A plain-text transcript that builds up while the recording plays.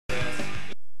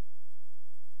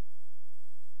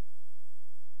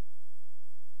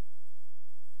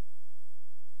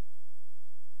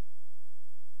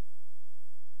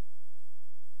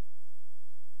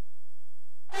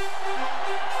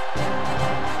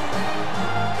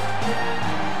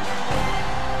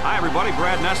everybody.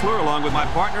 Brad Nessler along with my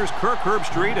partners Kirk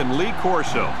Herbstreit and Lee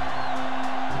Corso.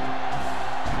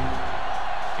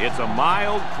 It's a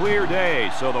mild, clear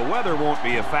day, so the weather won't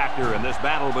be a factor in this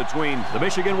battle between the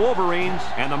Michigan Wolverines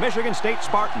and the Michigan State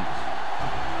Spartans.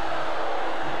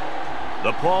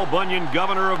 The Paul Bunyan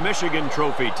Governor of Michigan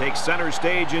Trophy takes center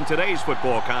stage in today's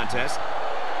football contest.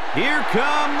 Here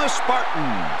come the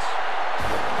Spartans.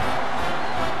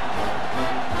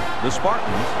 The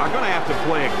Spartans are going to have to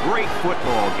play a great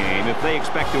football game if they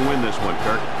expect to win this one,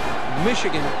 Kirk.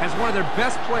 Michigan has one of their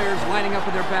best players lining up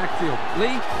in their backfield.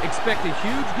 Lee, expect a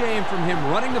huge game from him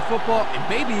running the football and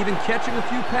maybe even catching a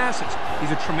few passes.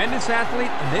 He's a tremendous athlete,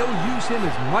 and they'll use him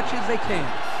as much as they can.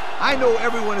 I know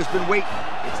everyone has been waiting.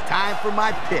 It's time for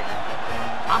my pick.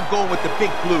 I'm going with the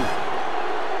Big Blue.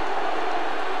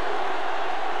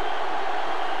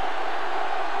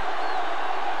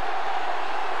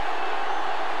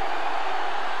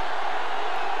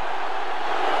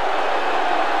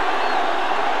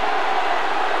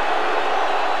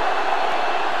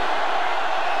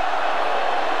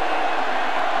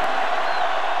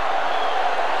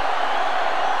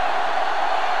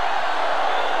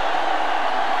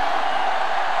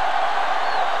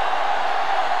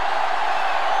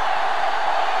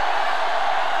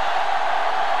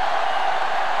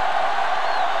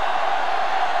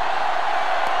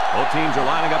 Both teams are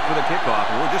lining up for the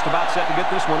kickoff, and we're just about set to get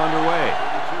this one underway.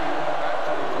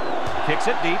 Kicks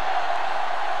it deep.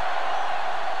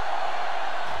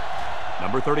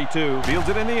 Number 32 fields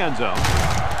it in the end zone.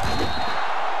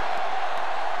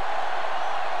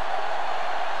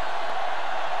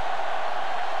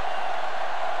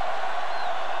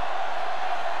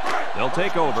 They'll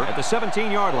take over at the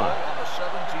 17-yard line.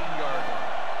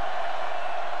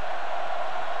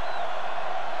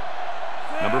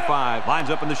 Number 5 lines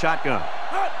up in the shotgun.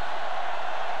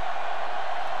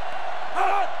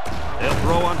 They'll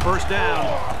throw on first down.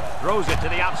 Throws it to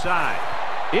the outside.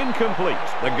 Incomplete.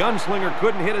 The gunslinger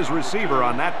couldn't hit his receiver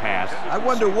on that pass. I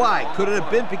wonder why. Could it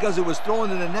have been because it was thrown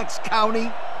in the next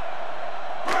county?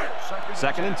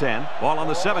 Second and 10. Ball on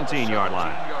the 17-yard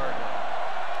line.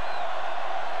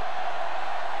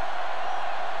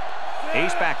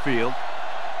 Ace backfield.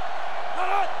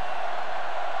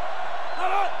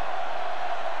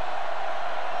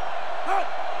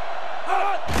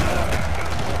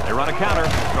 They run a counter.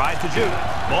 Tries to juke.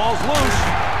 Ball's loose.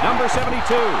 Number 72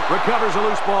 recovers a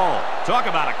loose ball. Talk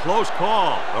about a close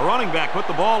call. The running back put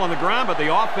the ball on the ground, but the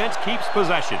offense keeps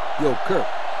possession. Yo, Kirk,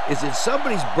 is it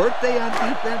somebody's birthday on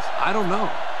defense? I don't know.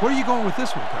 Where are you going with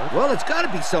this one, Kirk? Well, it's got to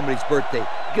be somebody's birthday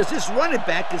because this running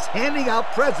back is handing out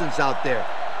presents out there.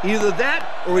 Either that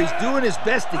or he's doing his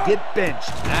best to get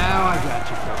benched. Now I got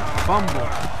you, Kirk. Fumble.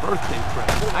 Birthday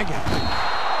present. I got you.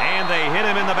 And they hit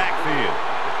him in the backfield.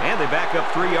 And they back up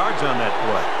 3 yards on that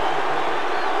play.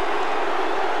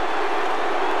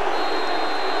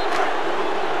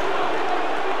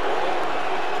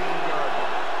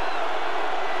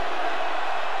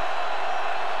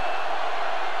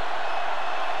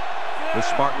 The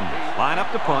Spartans line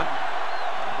up to punt.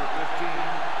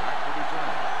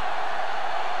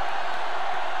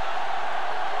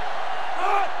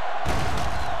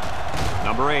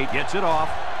 Number 8 gets it off.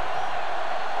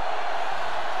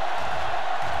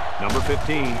 Number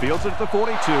 15 fields it at the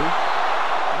 42.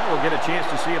 Now we'll get a chance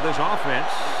to see if this offense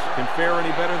can fare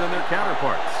any better than their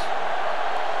counterparts.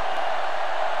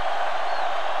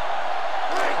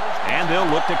 And they'll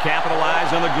look to capitalize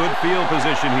on the good field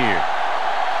position here.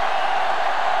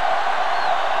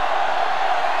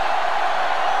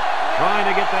 Trying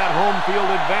to get that home field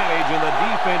advantage, and the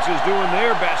defense is doing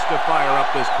their best to fire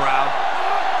up this crowd.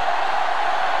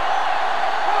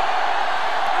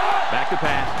 Back to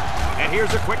pass. And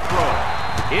here's a quick throw.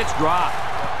 It's dropped.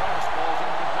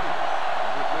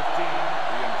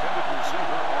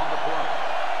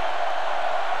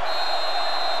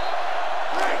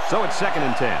 So it's second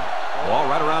and 10. Ball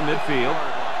right around midfield.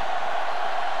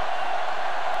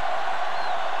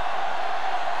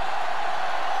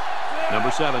 Number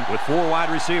 7 with 4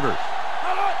 wide receivers.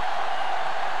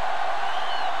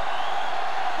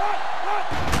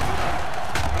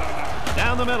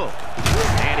 Down the middle.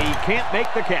 And he can't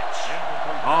make the catch.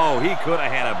 Oh, he could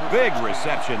have had a big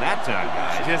reception that time,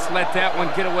 guys. Just let that one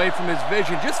get away from his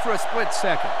vision just for a split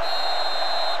second.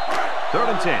 Third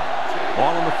and 10.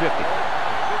 Ball on the 50.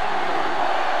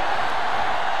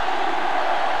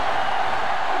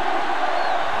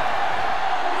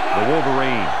 The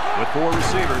Wolverines with 4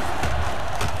 receivers.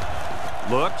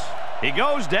 Looks. He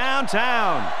goes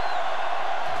downtown.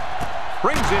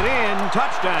 Brings it in.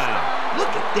 Touchdown.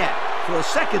 Look at that. For a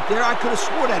second there, I could have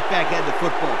swore that back had the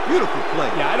football. Beautiful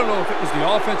play. Yeah, I don't know if it was the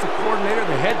offensive coordinator,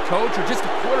 the head coach, or just the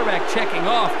quarterback checking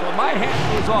off, but my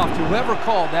hat was off to whoever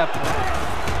called that play.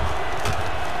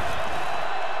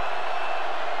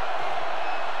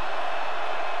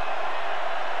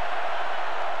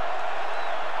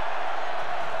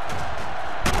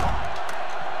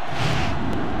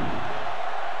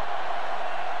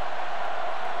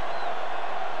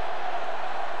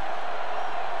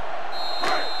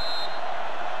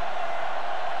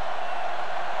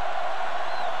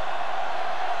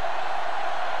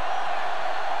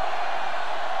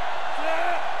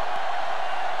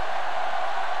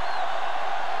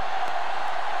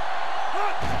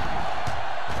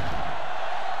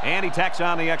 And he tacks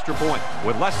on the extra point.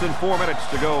 With less than 4 minutes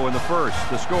to go in the first,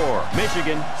 the score,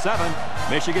 Michigan 7,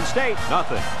 Michigan State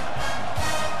nothing.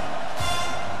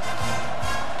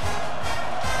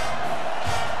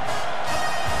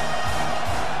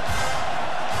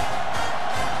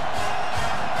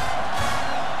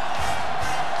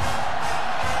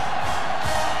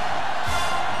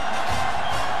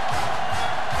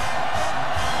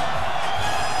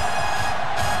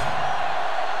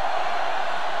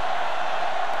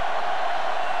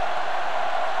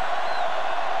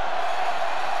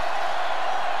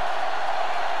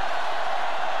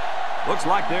 Looks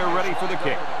like they're ready for the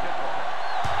kick.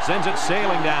 Sends it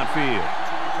sailing downfield.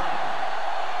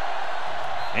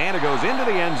 And it goes into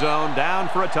the end zone, down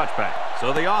for a touchback.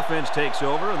 So the offense takes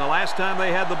over, and the last time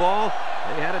they had the ball,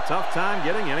 they had a tough time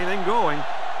getting anything going.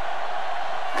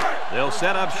 They'll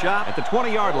set up shop at the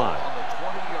 20-yard line.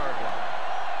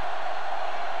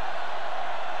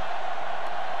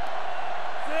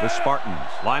 The Spartans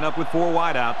line up with 4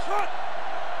 wideouts.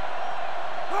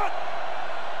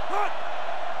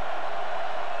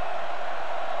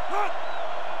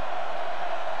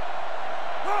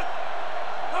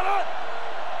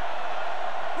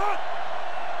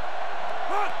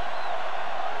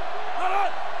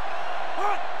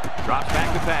 Drops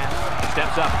back to pass.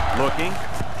 Steps up, looking.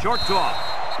 Short toss.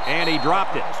 And he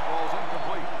dropped it. Ball's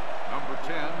incomplete. Number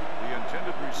 10, the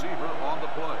intended receiver on the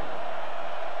play.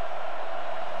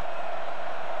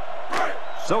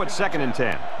 So it's 2nd and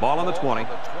 10. Ball on the 20.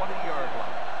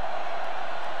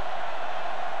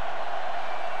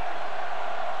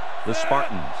 The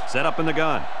Spartans set up in the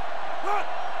gun.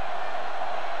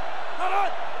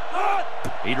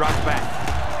 He drops back.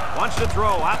 Wants to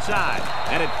throw outside,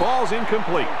 and it falls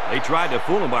incomplete. They tried to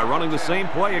fool him by running the same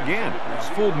play again.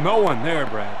 Fooled no one there,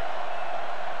 Brad.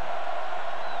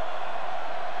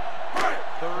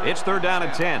 It's 3rd down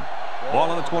and 10. Ball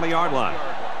on the 20-yard line.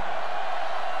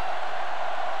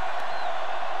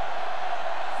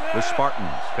 The Spartans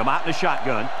come out in a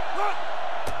shotgun.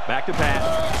 Back to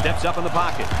pass. Steps up in the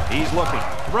pocket. He's looking.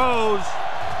 Throws.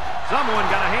 Someone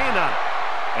got a hand on it.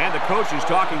 And the coach is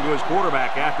talking to his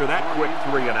quarterback after that quick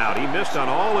 3 and out. He missed on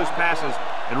all his passes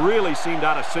and really seemed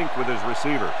out of sync with his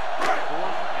receivers. 4th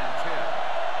and 10.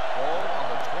 Ball on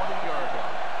the 20-yard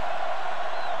line.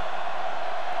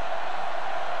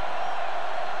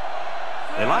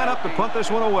 They line up to punt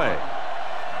this one away.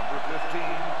 Number 15,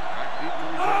 back deep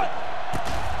to return.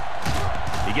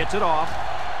 He gets it off.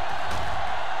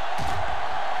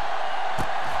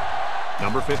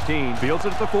 Number 15 fields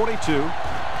it at the 42.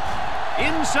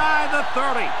 Inside the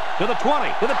 30, to the 20,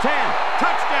 to the 10.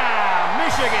 Touchdown,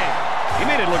 Michigan. He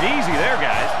made it look easy there,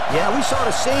 guys. Yeah, we saw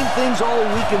the same things all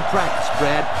week in practice,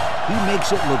 Brad. He makes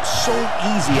it look so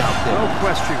easy out there. No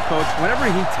question, Coach. Whenever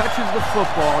he touches the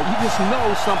football, you just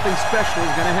know something special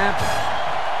is going to happen.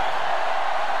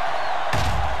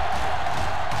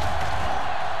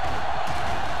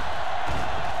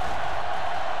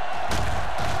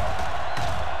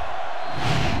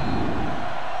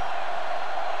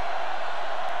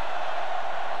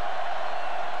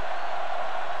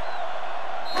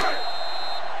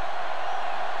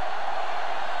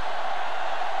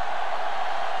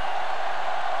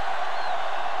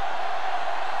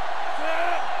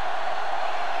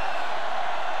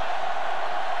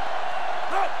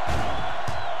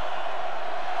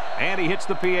 And he hits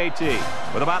the PAT.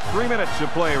 With about 3 minutes of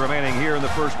play remaining here in the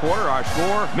first quarter, our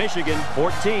score, Michigan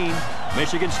 14,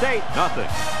 Michigan State nothing.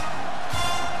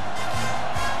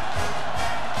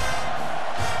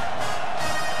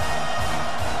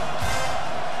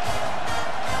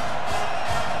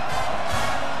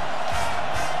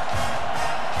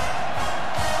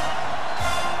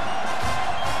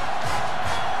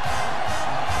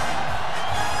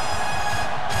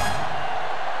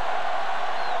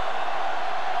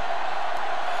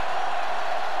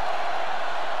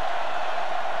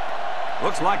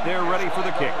 Looks like they're ready for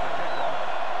the kick.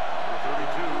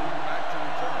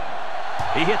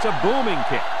 He hits a booming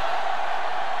kick.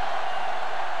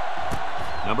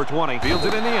 Number 20 fields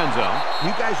it in the end zone.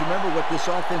 You guys remember what this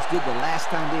offense did the last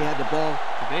time they had the ball?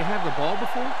 Did they have the ball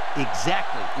before?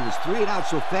 Exactly. It was 3 and out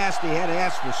so fast they had to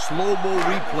ask for slow-mo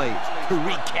replays to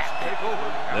recap it.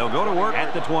 They'll go to work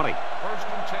at the 20. First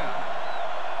and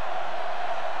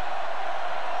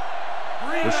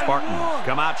 10. The Spartans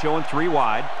come out showing 3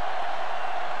 wide.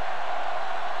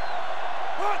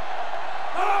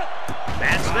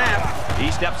 Bad snap. He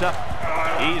steps up.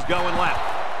 He's going left.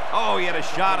 Oh, he had a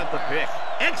shot at the pick.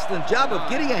 Excellent job of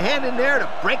getting a hand in there to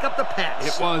break up the pass.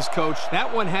 It was, Coach.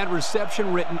 That one had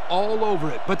reception written all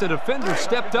over it, but the defender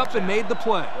stepped up and made the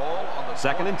play.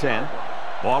 Second and 10.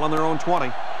 Ball on their own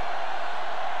 20.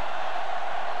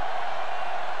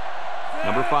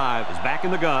 Number 5 is back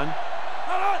in the gun.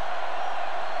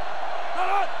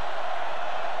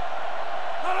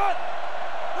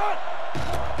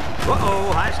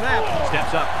 Uh-oh, high snap.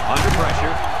 Steps up under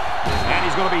pressure. And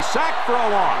he's going to be sacked for a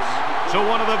loss. So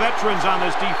one of the veterans on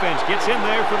this defense gets in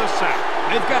there for the sack.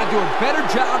 They've got to do a better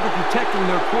job of protecting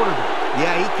their quarterback.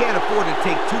 Yeah, he can't afford to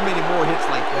take too many more hits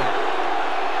like that.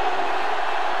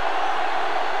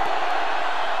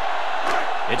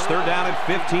 It's third down and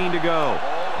 15 to go.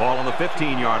 Ball on the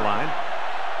 15-yard line.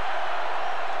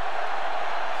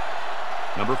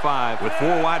 Number 5 with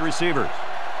 4 wide receivers.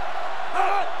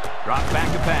 Drops back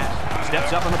to pass.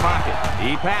 Steps up in the pocket.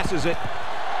 He passes it.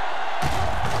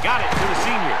 Got it to the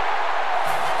senior.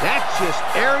 That's just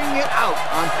airing it out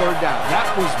on third down. That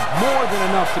was more than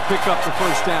enough to pick up the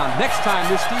first down. Next time,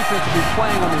 this defense will be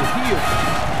playing on their heels.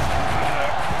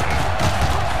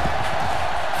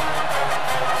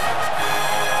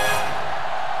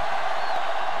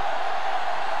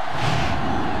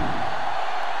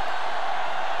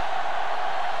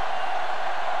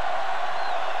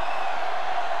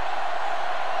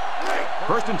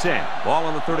 First and 10. Ball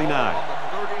on the 39. On the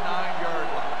 39-yard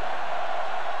line.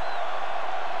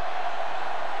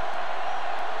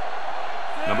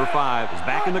 Number 5 is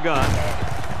back in the gun.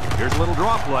 Here's a little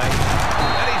draw play.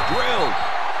 And he's drilled.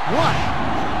 1,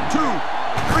 2,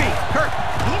 3. Kirk,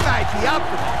 he might be out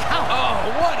for the count. Oh,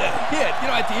 what a hit.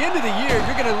 You know, at the end of the year,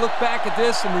 you're going to look back at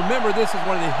this and remember this is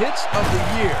one of the hits of the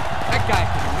year. That guy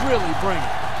can really bring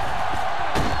it.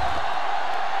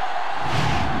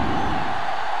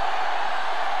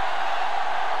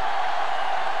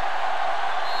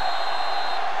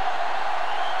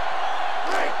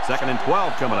 Second and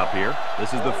 12 coming up here.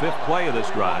 This is the 5th play of this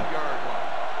drive.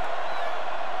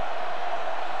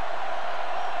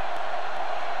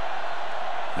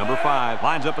 Number 5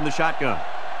 lines up in the shotgun.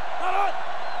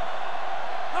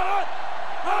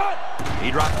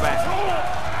 He drops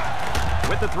back.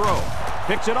 With the throw.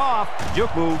 Picks it off.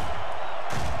 Juke move.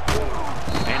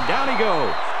 And down he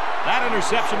goes. That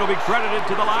interception will be credited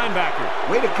to the linebacker.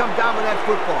 Way to come down with that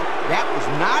football. That was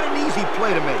not an easy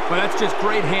play to make. But that's just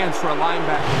great hands for a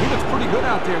linebacker. He looks pretty good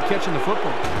out there catching the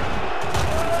football.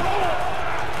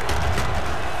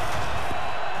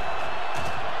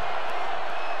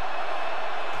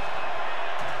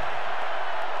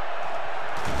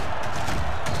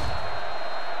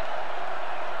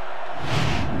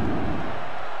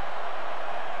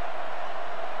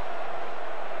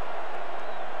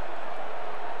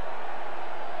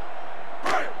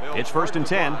 It's first and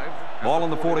 10. Ball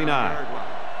on the 49.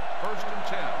 First and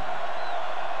 10.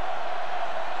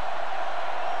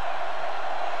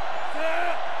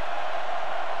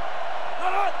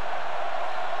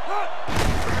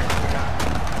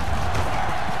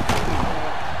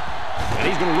 And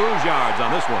he's going to lose yards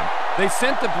on this one. They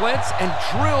sent the blitz and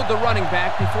drilled the running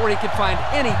back before he could find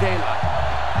any daylight.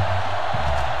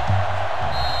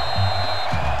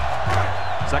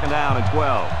 Second down and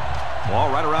 12. Ball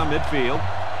right around midfield.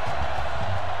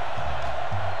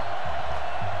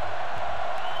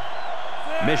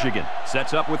 Michigan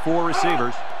sets up with 4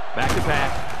 receivers. Back to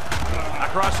pass.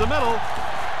 Across the middle.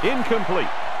 Incomplete.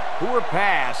 Poor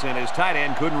pass, and his tight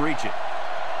end couldn't reach it.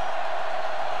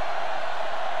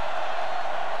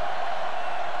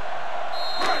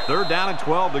 Third down and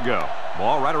 12 to go.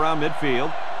 Ball right around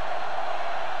midfield.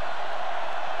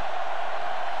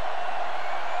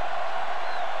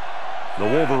 The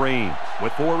Wolverines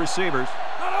with 4 receivers.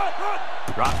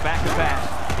 Drops back to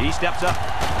pass. He steps up.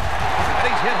 And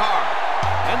he's hit hard.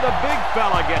 And the big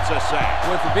fella gets a sack.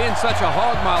 Well, for being such a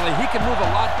hog molly, he can move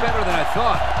a lot better than I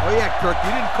thought. Oh, yeah, Kirk,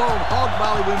 you didn't call him hog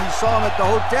molly when we saw him at the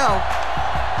hotel.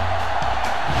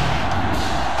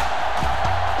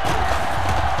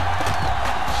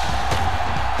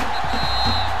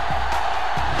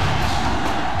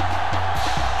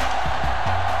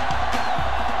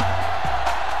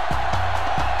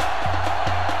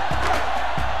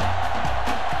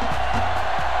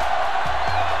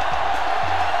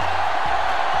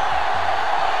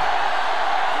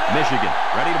 Michigan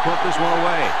ready to put this one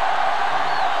away.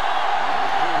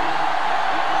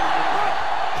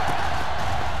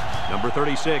 Number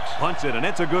 36 punts it, and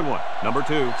it's a good one. Number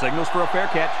 2 signals for a fair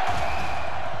catch.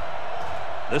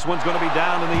 This one's going to be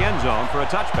down in the end zone for a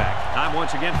touchback. Time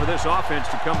once again for this offense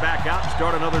to come back out and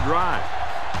start another drive.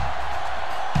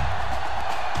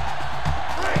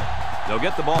 They'll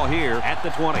get the ball here at the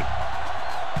 20.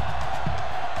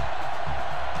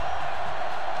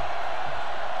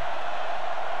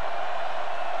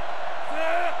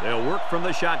 They'll work from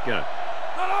the shotgun.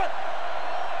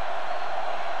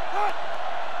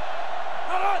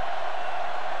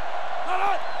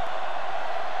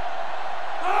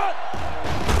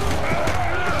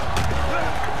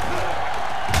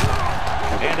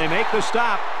 And they make the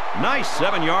stop. Nice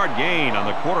 7-yard gain on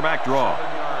the quarterback draw.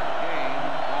 7-yard gain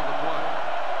on the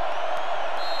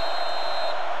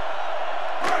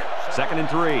play. 2nd and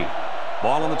 3.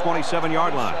 Ball on the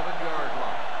 27-yard line. 7-yard line.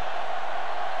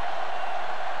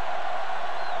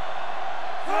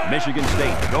 Michigan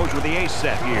State goes with the ace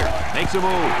set here. Makes a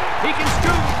move. He can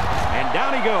scoop. And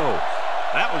down he goes.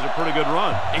 That was a pretty good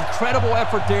run. Incredible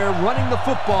effort there running the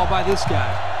football by this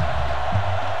guy.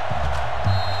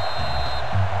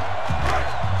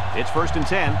 It's 1st and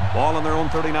 10. Ball on their own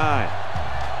 39.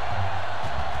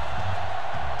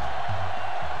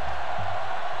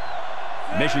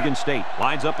 Michigan State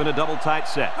lines up in a double tight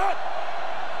set.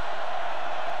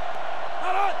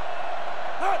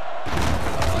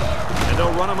 And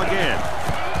they'll run him again.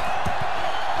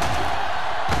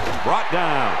 Brought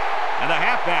down. And the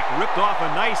halfback ripped off a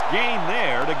nice gain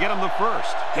there to get him the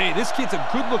first. Hey, this kid's a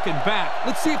good-looking back.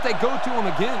 Let's see if they go to him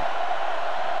again.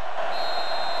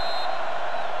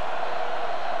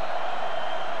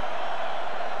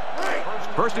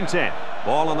 First and 10.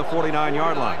 Ball on the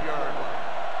 49-yard line.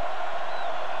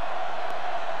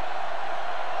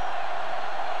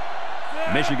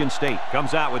 Michigan State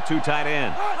comes out with 2 tight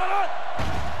ends.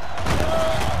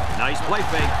 Nice play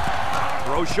fake.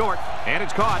 Throw short, and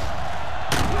it's caught.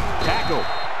 Tackle.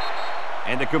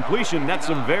 And the completion nets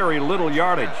some very little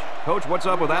yardage. Coach, what's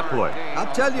up with that play?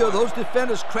 I'll tell you, those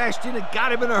defenders crashed in and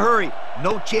got him in a hurry.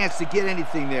 No chance to get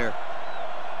anything there.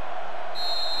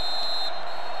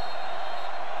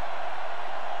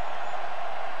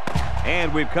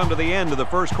 And we've come to the end of the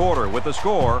first quarter with the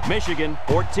score, Michigan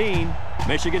 14,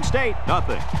 Michigan State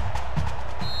nothing.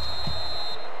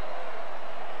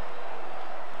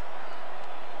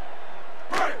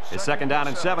 It's 2nd down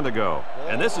and 7 to go.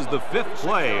 And this is the 5th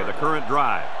play of the current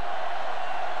drive.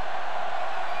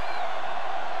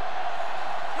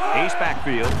 Ace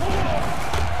backfield.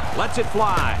 Lets it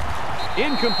fly.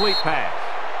 Incomplete pass.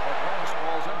 The pass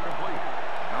falls incomplete.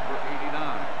 Number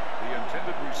 89, the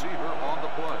intended receiver on the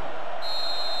play.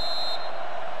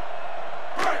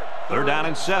 3rd down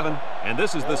and 7. And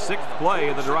this is the 6th play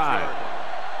of the drive.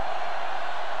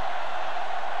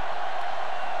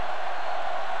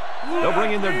 They'll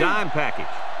bring in their dime package.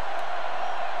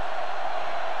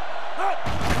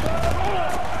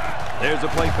 There's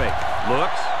a play fake.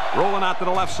 Looks. Rolling out to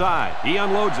the left side. He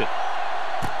unloads it.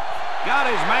 Got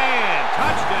his man.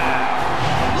 Touchdown.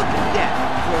 Look at that.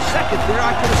 For a second there,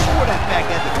 I could have swore that back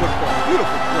at the football.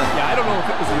 Beautiful play. Yeah, I don't know if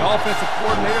it was the offensive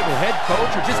coordinator, the head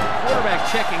coach, or just the quarterback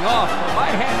checking off, but my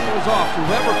hat was off to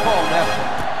whoever called that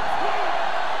play.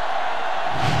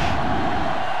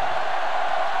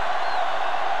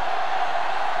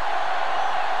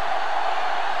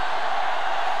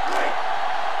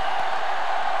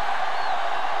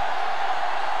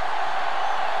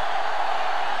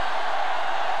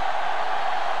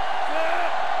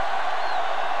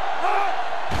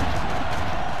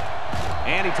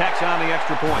 And he tacks on the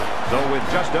extra point. So with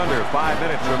just under 5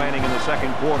 minutes remaining in the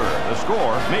second quarter, the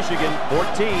score, Michigan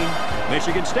 14,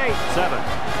 Michigan State 7.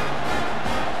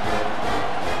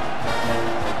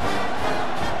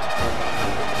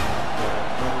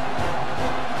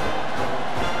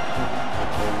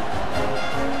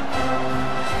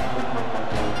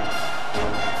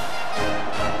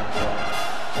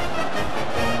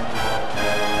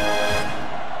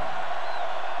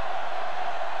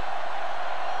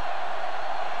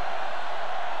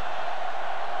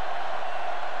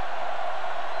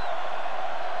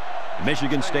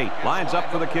 Michigan State lines up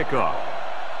for the kickoff.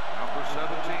 Number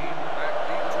 17, back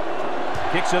deep to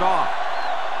return. Kicks it off.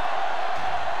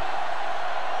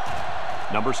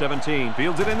 Number 17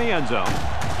 fields it in the end zone.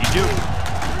 He shoots.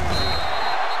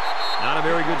 Not a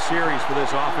very good series for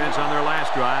this offense on their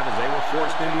last drive as they were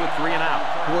forced into a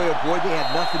 3-and-out. Boy, oh boy, they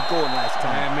had nothing going last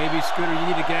time. And maybe, Scooter, you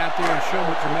need to get out there and show them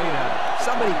what you're made out of.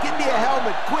 Somebody give me a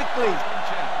helmet quickly.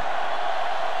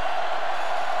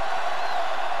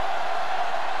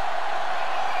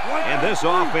 And This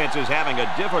offense is having a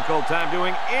difficult time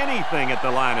doing anything at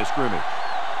the line of scrimmage.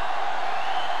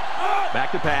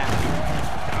 Back to pass.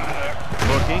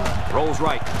 Looking, rolls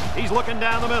right. He's looking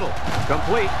down the middle.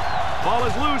 Complete. Ball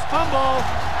is loose, fumble,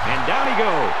 and down he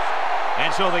goes.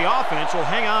 And so the offense will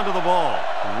hang on to the ball.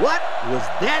 What was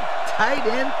that tight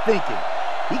end thinking?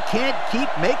 He can't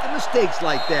keep making mistakes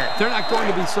like that. They're not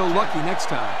going to be so lucky next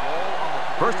time.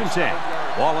 1st and 10.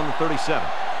 Ball on the 37.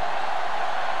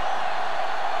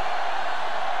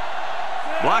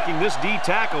 Blocking this D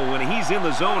tackle when he's in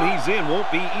the zone he's in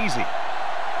won't be easy.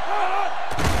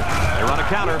 They run a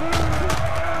counter.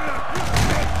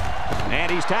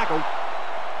 And he's tackled.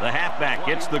 The halfback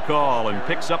gets the call and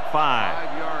picks up 5.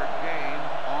 5-yard gain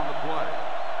on the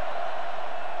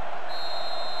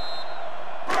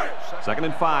play. 2nd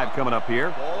and 5 coming up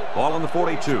here. Ball on the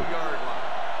 42.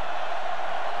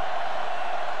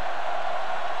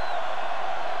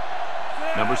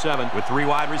 Number 7 with 3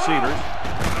 wide receivers.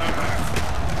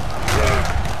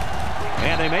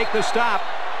 And they make the stop.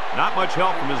 Not much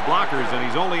help from his blockers, and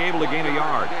he's only able to gain a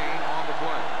yard.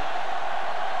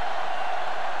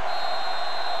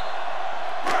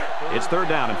 It's 3rd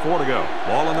down and 4 to go.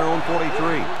 Ball on their own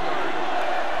 43.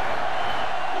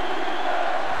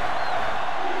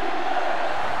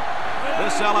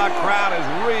 This sellout crowd is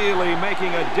really making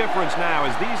a difference now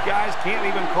as these guys can't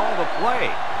even call the play.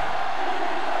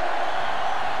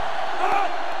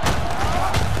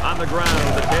 On the ground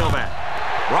with the tailback.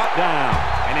 Brought down.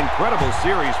 An incredible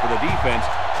series for the defense,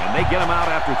 and they get him out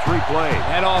after 3 plays.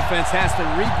 That offense has to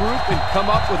regroup and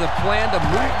come up with a plan to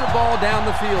move the ball down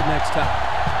the field next time.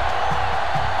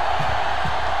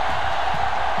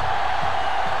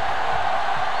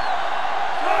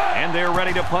 And they're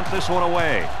ready to punt this one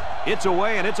away. It's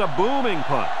away, and it's a booming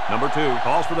punt. Number 2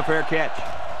 calls for the fair catch.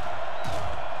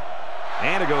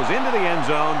 And it goes into the end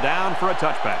zone, down for a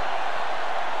touchback.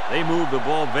 They moved the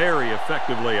ball very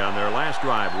effectively on their last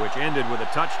drive, which ended with a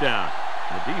touchdown.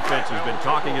 The defense has been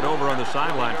talking it over on the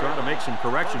sideline, trying to make some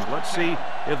corrections. Let's see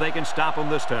if they can stop them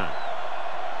this time.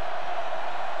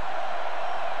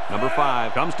 Number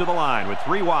 5 comes to the line with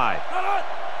 3 wide.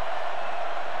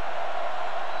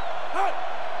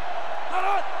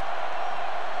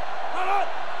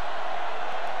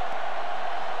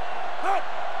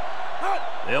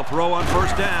 They'll throw on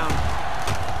 1st down.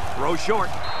 Throw short.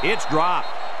 It's dropped.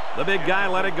 The big guy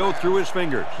let it go through his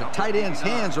fingers. The tight end's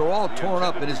hands are all torn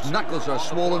up and his knuckles are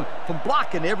swollen from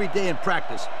blocking every day in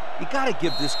practice. You got to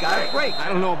give this guy a break. I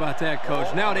don't know about that,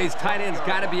 Coach. Nowadays, tight ends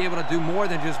got to be able to do more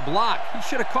than just block. He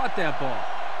should have caught that ball.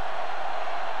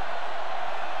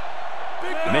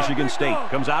 Michigan State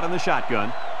comes out in the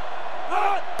shotgun.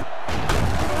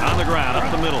 On the ground,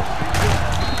 up the middle.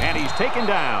 And he's taken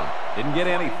down. Didn't get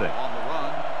anything. On the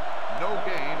run, no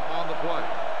gain on the play.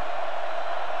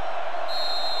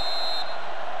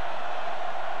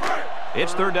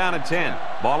 It's 3rd down and 10.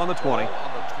 Ball on the 20. On the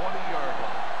 20-yard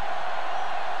line.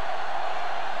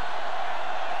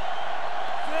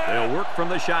 They'll work from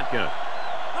the shotgun.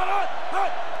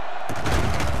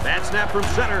 Bad snap from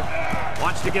center.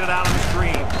 Wants to get it out on the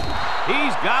screen.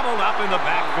 He's gobbled up in the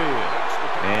backfield.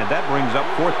 And that brings up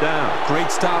 4th down.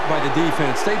 Great stop by the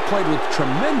defense. They played with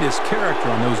tremendous character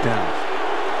on those downs.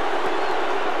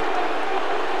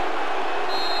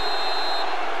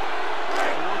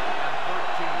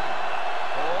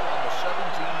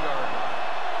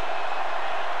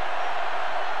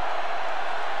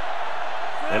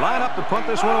 They line up to punt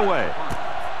this one away.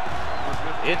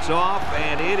 It's off,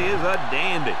 and it is a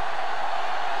dandy.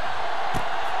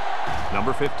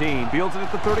 Number 15 fields it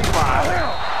at the 35.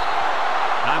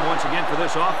 Time once again for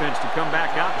this offense to come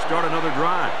back out and start another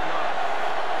drive.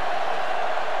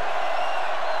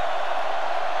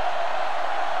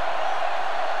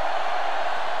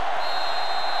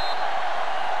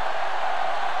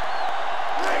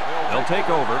 They'll take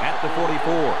over at the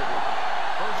 44.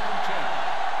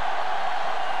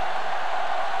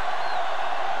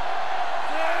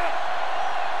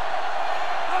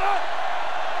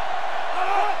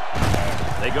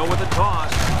 They go with the toss.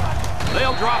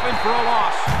 They'll drop him for a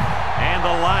loss. And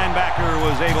the linebacker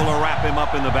was able to wrap him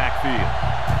up in the backfield.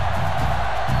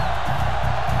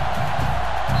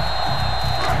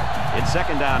 It's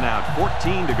 2nd down now,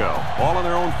 14 to go. Ball on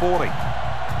their own 40.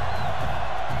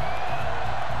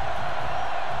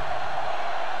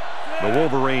 The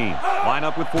Wolverines line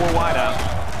up with 4 wide out.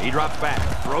 He drops back,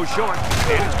 throws short,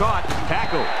 and it's caught.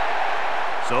 Tackle.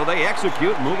 So they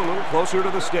execute, move a little closer to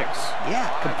the sticks. Yeah,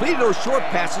 completing those short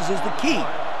passes is the key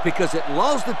because it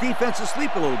lulls the defense to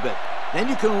sleep a little bit. Then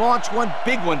you can launch one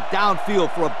big one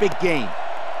downfield for a big gain.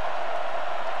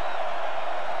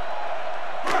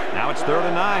 Now it's 3rd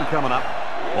and 9 coming up.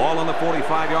 Ball on the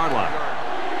 45-yard line.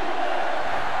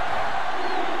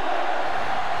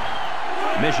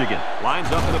 Michigan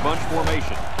lines up in a bunch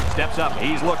formation. Steps up.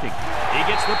 He's looking. He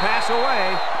gets the pass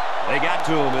away. They got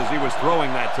to him as he was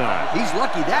throwing that time. He's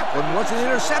lucky that one wasn't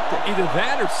intercepted. Either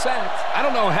that or sacked. I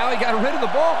don't know how he got rid of the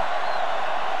ball.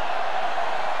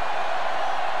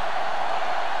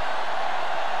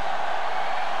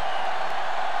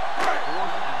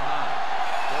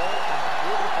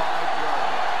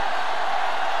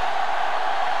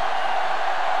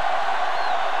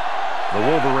 The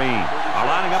Wolverines are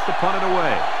lining up to punt it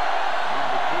away.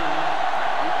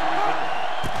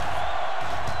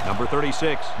 Number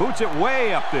 36 boots it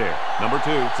way up there. Number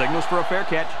 2 signals for a fair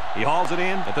catch. He hauls it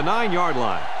in at the 9-yard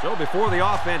line. So before the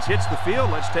offense hits the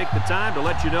field, let's take the time to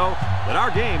let you know that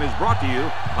our game is brought to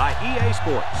you by EA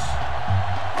Sports.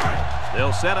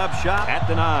 They'll set up shop at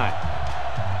the 9.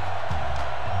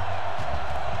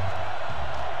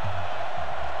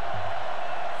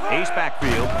 Ace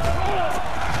backfield.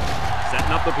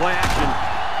 Setting up the play action.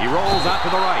 He rolls out to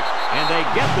the right, and they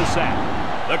get the sack.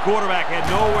 The quarterback had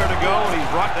nowhere to go, and he's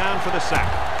brought down for the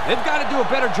sack. They've got to do a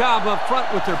better job up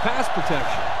front with their pass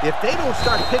protection. If they don't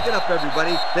start picking up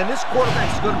everybody, then this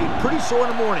quarterback's going to be pretty sore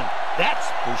in the morning.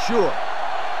 That's for sure.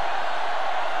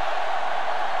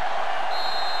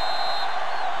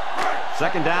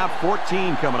 Second down,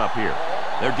 14 coming up here.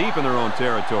 They're deep in their own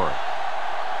territory.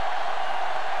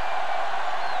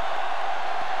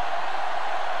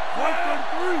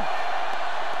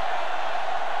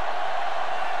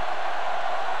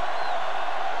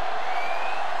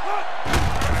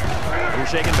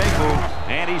 Shake and bake move,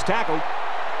 and he's tackled.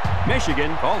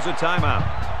 Michigan calls a timeout.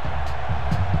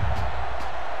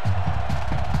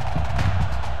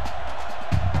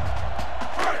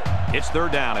 It's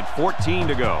third down at 14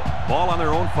 to go. Ball on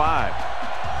their own 5.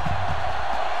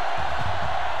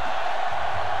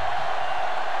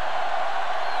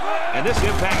 And this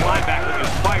impact linebacker is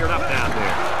fired up down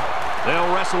there.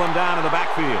 They'll wrestle him down in the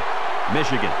backfield.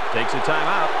 Michigan takes a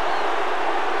timeout.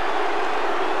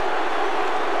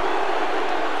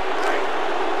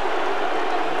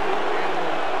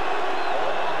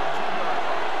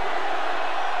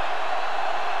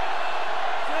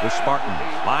 The Spartans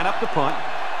line up the punt.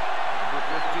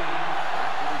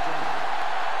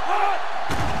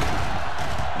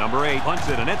 Number 8 punts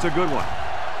it, and it's a good one.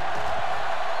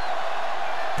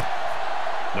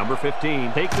 Number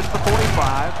 15 takes it to the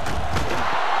 45.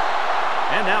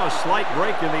 And now a slight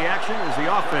break in the action as the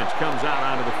offense comes out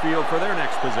onto the field for their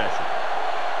next possession.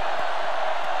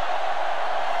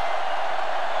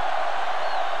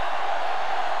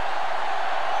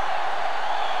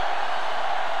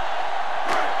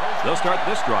 They'll start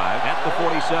this drive at the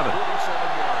 47.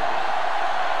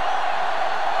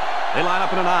 They line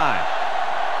up in a 9.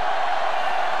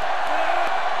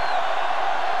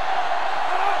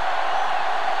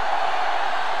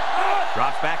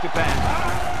 Drops back to pass.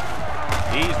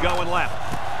 He's going left.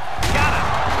 Got him.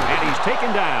 And he's taken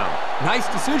down. Nice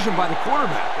decision by the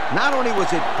quarterback. Not only was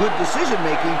it good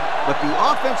decision-making, but the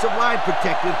offensive line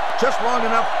protected just long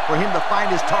enough for him to find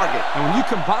his target. And when you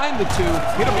combine the two,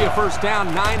 it'll be a first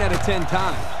down 9 out of 10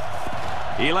 times.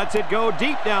 He lets it go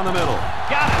deep down the middle.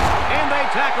 Got it. And they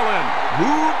tackle him.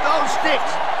 Move those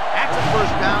sticks. That's a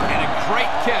first down. And a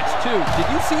great catch, too. Did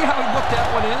you see how he looked that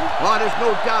one in? Oh, there's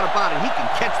no doubt about it. He can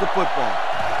catch the football.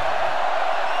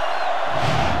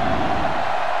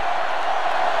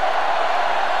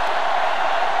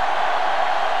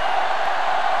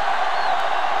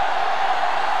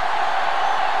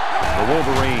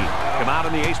 Wolverine come out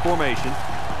in the ace formation.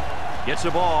 Gets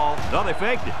the ball. No, they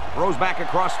faked it. Throws back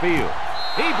across field.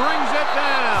 He brings it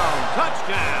down.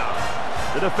 Touchdown.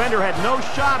 The defender had no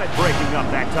shot at breaking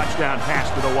up that touchdown pass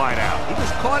to the wideout. He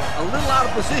was caught a little out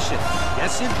of position.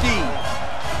 Yes, indeed.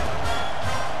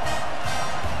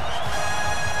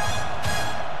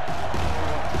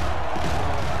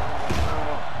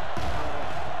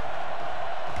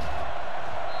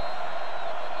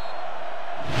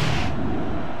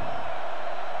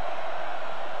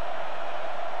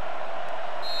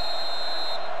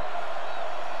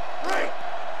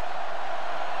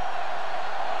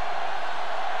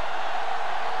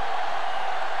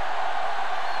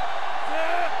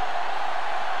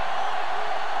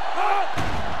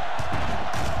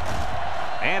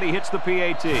 And he hits the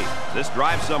PAT. This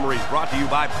drive summary is brought to you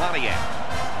by Bunyan.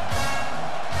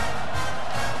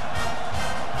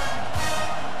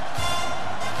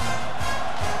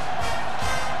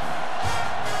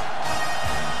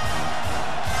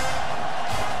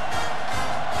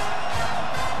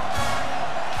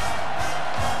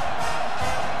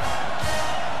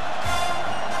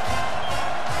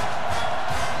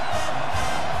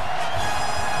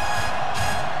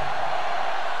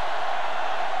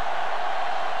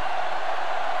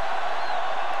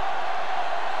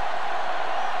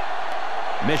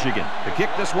 Michigan to kick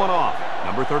this one off.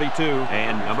 Number 32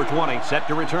 and number 20 set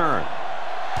to return.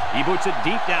 He boots it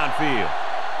deep downfield.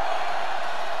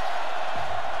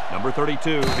 Number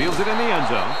 32 fields it in the end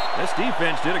zone. This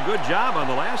defense did a good job on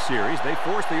the last series. They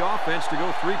forced the offense to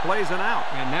go 3 plays and out.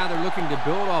 And now they're looking to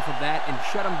build off of that and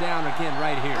shut them down again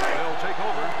right here. They'll take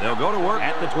over. They'll go to work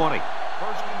at the 20.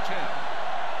 First and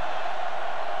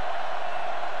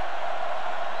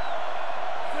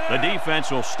 10. The defense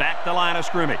will stack the line of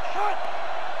scrimmage.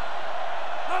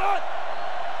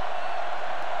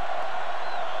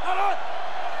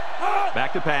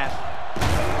 Back to pass.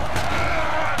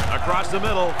 Across the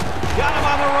middle. Got him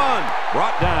on the run.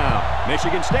 Brought down.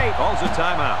 Michigan State calls a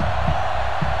timeout.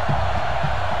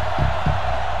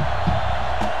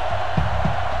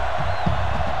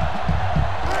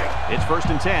 It's first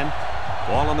and 10.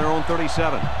 Ball on their own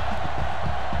 37.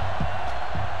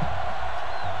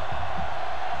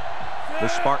 The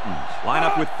Spartans line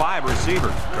up with 5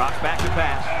 receivers. Drops back to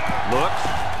pass. Looks.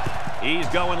 He's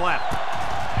going left.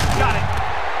 Got it.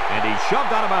 And he's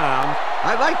shoved out of bounds.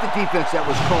 I like the defense that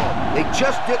was called. They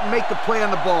just didn't make the play on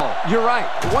the ball. You're right.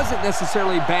 It wasn't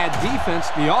necessarily bad defense.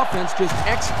 The offense just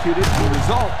executed. The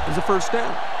result is a first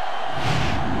down.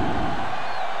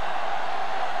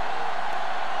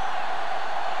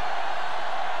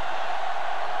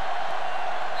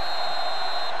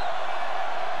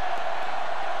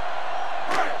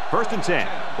 First and 10.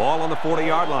 Ball on the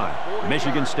 40-yard line.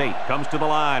 Michigan State comes to the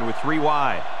line with 3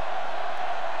 wide.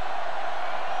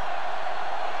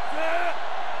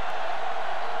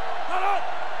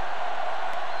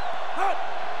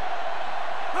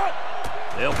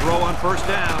 They'll throw on first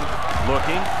down.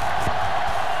 Looking.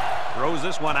 Throws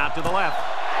this one out to the left.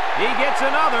 He gets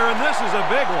another, and this is a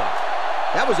big one.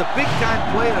 That was a big-time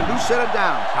play and a new set of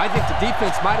downs. I think the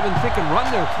defense might have been thinking run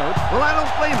there, Coach. Well, I don't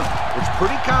blame them. It's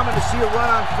pretty common to see a run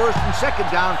on first and second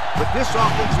down, but this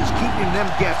offense is keeping them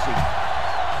guessing.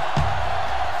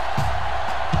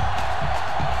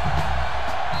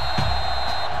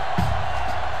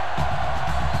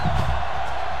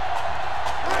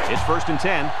 It's first and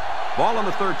 10. Ball on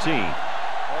the 13.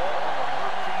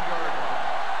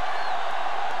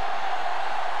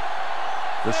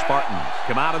 The Spartans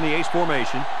come out in the ace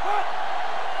formation.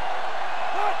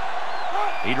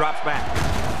 He drops back.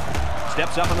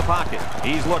 Steps up in the pocket.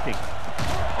 He's looking.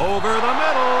 Over the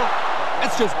middle.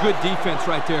 That's just good defense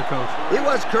right there, Coach. It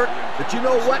was, Kirk, but you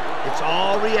know what? It's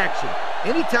all reaction.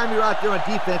 Anytime you're out there on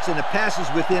defense and the pass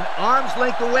is within arm's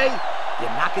length away, you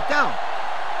knock it down.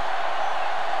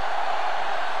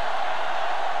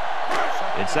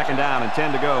 It's second down and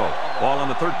 10 to go. Ball on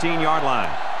the 13-yard line.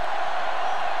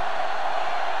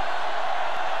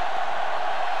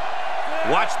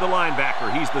 Watch the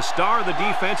linebacker. He's the star of the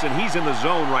defense, and he's in the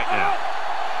zone right now.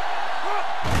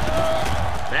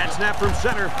 Bad snap from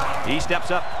center. He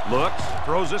steps up, looks,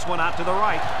 throws this one out to the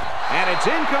right. And it's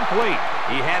incomplete.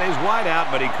 He had his wide out,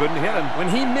 but he couldn't hit him. When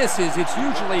he misses, it's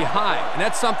usually high, and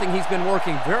that's something he's been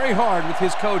working very hard with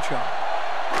his coach on.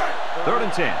 Third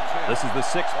and 10. This is the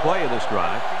 6th play of this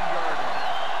drive.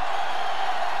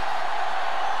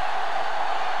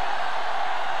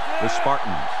 The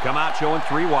Spartans come out showing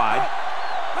 3 wide.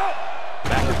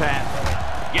 Back to pass.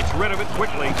 Gets rid of it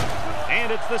quickly.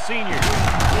 And it's the senior.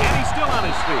 And he's still on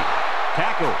his feet.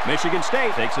 Tackle. Michigan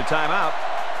State takes a timeout.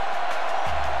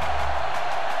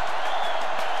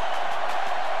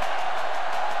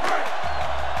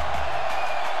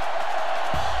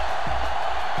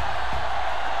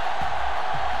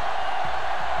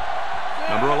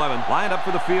 Number 11 lined up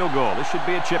for the field goal. This should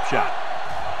be a chip shot.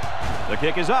 The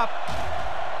kick is up.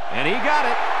 And he got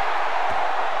it.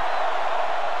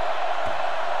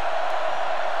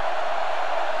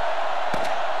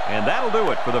 And that'll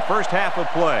do it for the first half of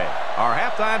play. Our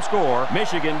halftime score,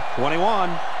 Michigan 21,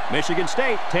 Michigan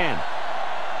State 10.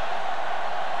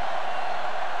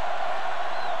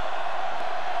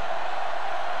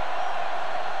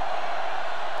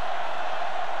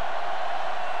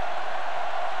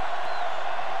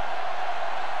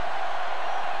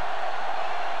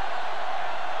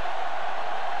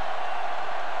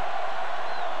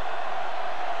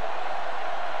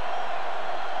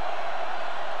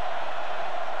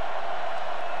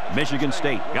 Michigan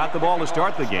State got the ball to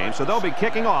start the game, so they'll be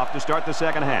kicking off to start the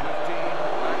second half.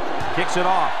 Kicks it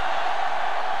off.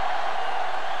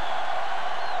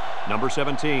 Number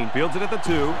 17 fields it at the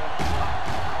 2.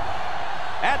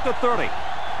 At the 30.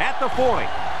 At the 40.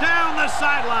 Down the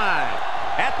sideline.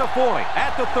 At the 40.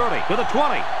 At the 30. To the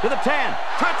 20. To the 10.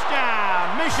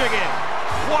 Touchdown, Michigan.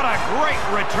 What a great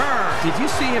return. Did you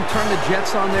see him turn the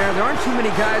jets on there? There aren't too many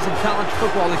guys in college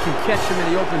football that can catch him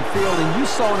in the open field, and you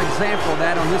saw an example of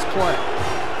that on this play.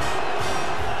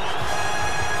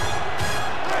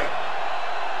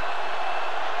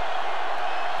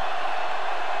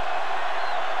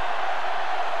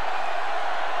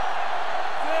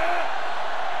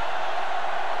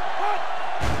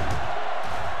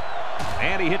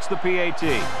 he hits the PAT.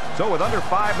 So with under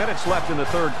 5 minutes left in the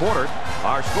third quarter,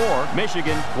 our score,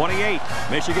 Michigan 28,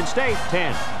 Michigan State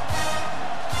 10.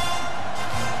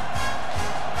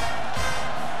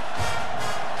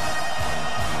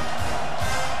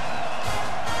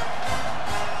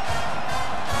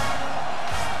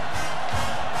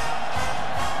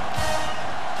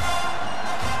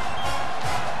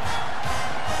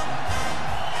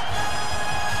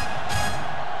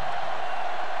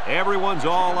 Everyone's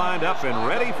all lined up and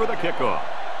ready for the kickoff.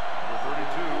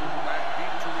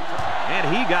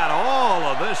 And he got all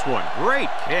of this one. Great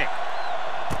kick.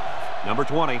 Number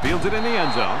 20 fields it in the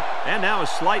end zone. And now a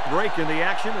slight break in the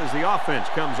action as the offense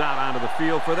comes out onto the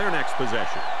field for their next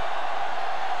possession.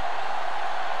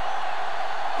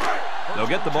 They'll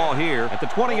get the ball here at the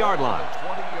 20-yard line.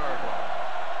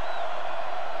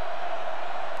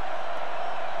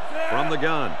 From the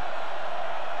gun.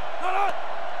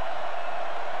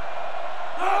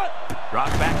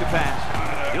 Drops back to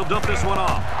pass. He'll dump this one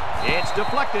off. It's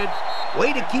deflected.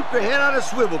 Way to keep your head on a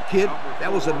swivel, kid.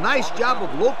 That was a nice job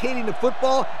of locating the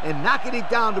football and knocking it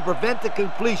down to prevent the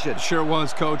completion. Sure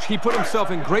was, Coach. He put himself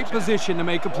in great position to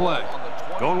make a play.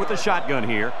 Going with the shotgun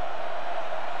here.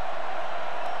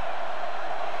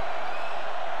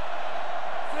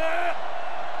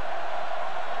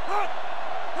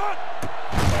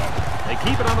 They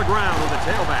keep it on the ground with the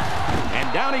tailback.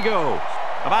 And down he goes.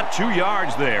 About 2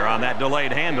 yards there on that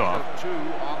delayed handoff. 2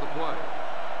 on the play.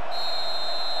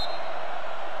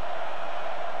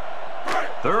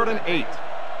 3rd and 8.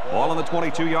 Ball on the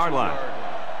 22-yard line.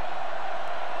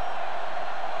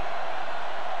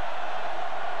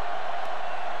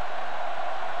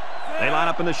 They line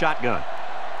up in the shotgun.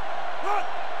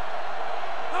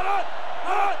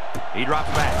 He drops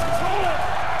back.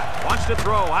 Wants to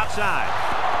throw outside.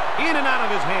 In and out of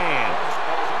his hands.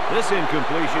 This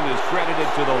incompletion is credited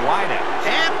to the wideout.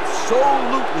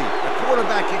 Absolutely. The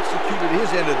quarterback executed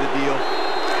his end of the deal.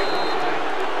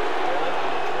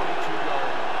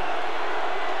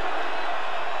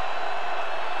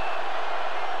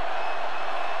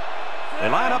 They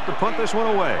line up to punt this one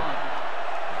away.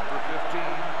 Number 15,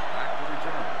 back to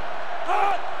return.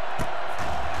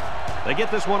 They get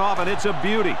this one off, and it's a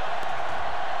beauty.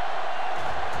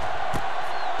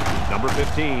 Number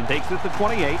 15 takes it to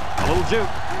 28. A little juke.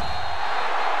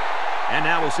 And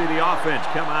now we'll see the offense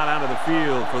come out onto the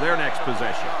field for their next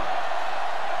possession.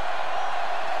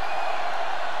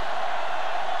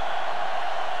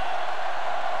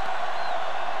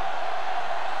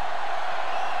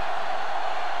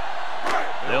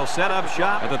 They'll set up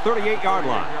shop at the 38-yard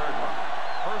line.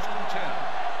 1st and 10.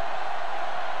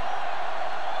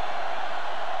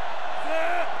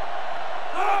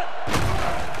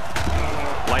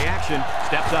 Play action.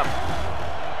 Steps up.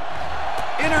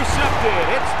 Intercepted.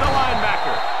 It's the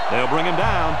linebacker. They'll bring him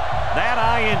down. That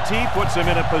INT puts them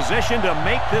in a position to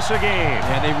make this a game.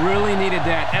 Yeah, they really needed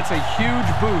that. That's a huge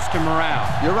boost to morale.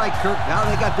 You're right, Kirk. Now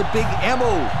they got the big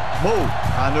Mo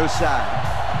on their side.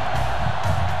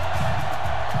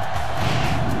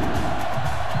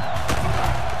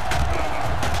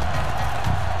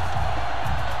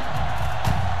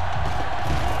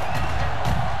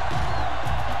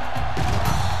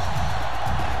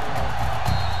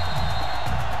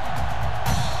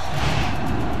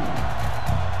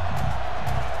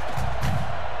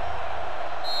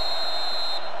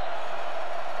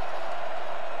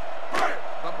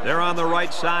 They're on the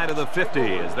right side of the 50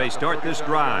 as they start this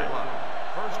drive.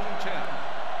 1st and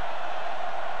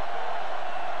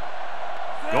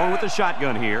 10. Going with the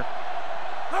shotgun here.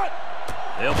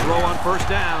 They'll throw on 1st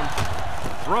down.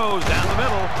 Throws down the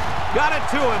middle. Got it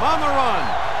to him on the run.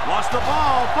 Lost the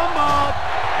ball. Fumble.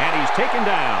 And he's taken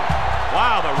down.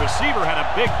 Wow, the receiver had a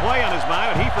big play on his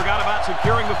mind, and he forgot about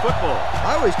securing the football.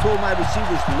 I always told my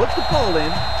receivers to look the ball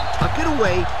in, tuck it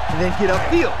away, and then get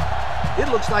upfield. It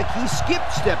looks like he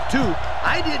skipped step 2.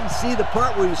 I didn't see the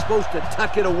part where he was supposed to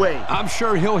tuck it away. I'm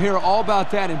sure he'll hear all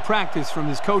about that in practice from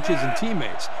his coaches and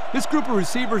teammates. This group of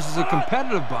receivers is a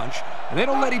competitive bunch, and they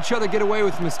don't let each other get away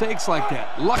with mistakes like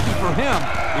that. Lucky for him,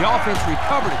 the offense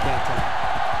recovered at that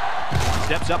time.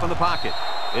 Steps up in the pocket.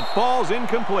 It falls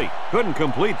incomplete. Couldn't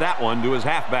complete that one to his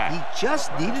halfback. He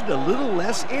just needed a little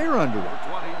less air under him.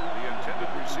 20, the intended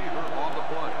receiver on the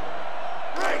play.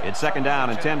 It's 2nd down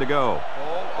and 10 to go.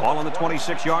 Ball on the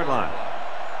 26-yard line.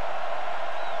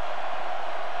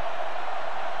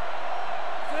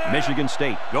 Michigan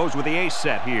State goes with the ace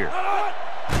set here.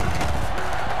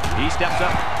 He steps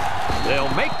up.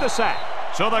 They'll make the sack.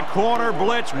 So the corner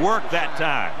blitz worked that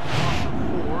time.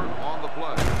 4 on the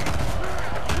play.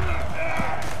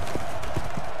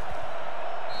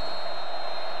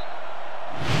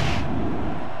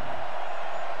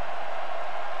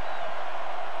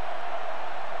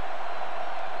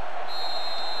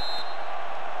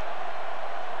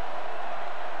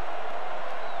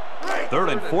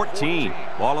 and 14.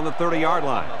 Ball on the 30-yard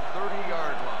line.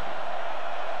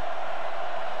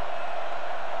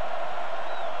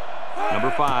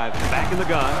 Number 5, back in the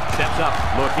gun, steps up,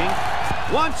 looking,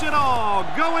 wants it all,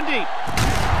 going deep.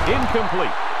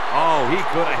 Incomplete. Oh, he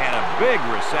could have had a big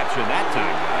reception that time,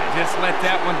 guys. Just let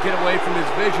that one get away from his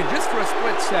vision just for a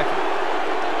split second.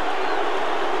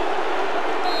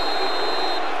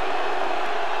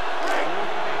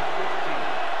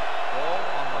 Ball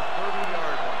on the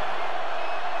 30-yard line.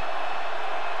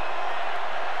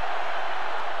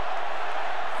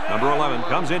 Number 11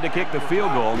 comes in to kick the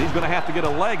field goal. He's going to have to get a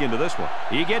leg into this one.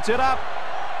 He gets it up,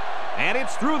 and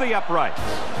it's through the upright.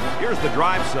 Here's the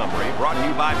drive summary brought to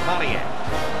you by Bunyan.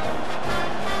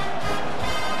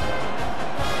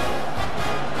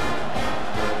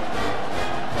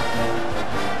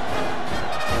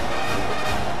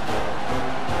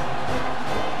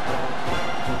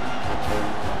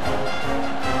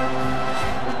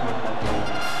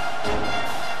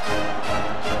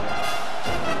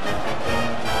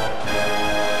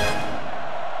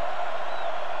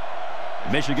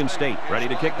 Michigan State ready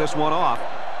to kick this one off.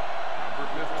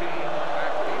 Number 15,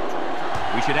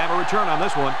 We should have a return on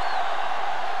this one.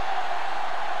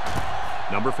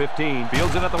 Number 15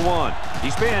 fields it at the 1.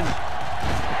 He spins.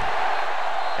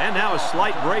 And now a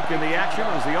slight break in the action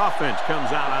as the offense comes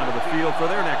out onto the field for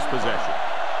their next possession.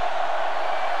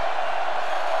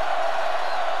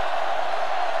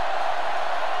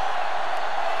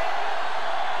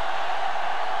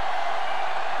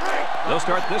 They'll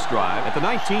start this drive at the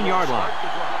 19-yard line.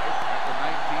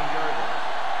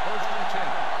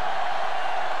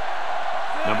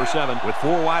 Number 7 with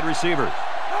 4 wide receivers.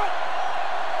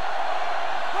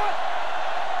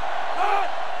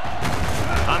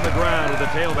 On the ground with the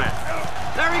tailback.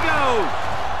 There he goes.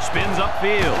 Spins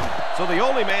upfield. So the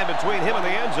only man between him and the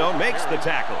end zone makes the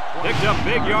tackle. Picked up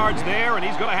big yards there, and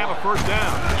he's going to have a first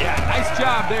down. Yeah, nice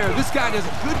job there. This guy does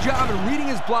a good job in reading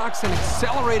his blocks and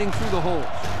accelerating through the holes.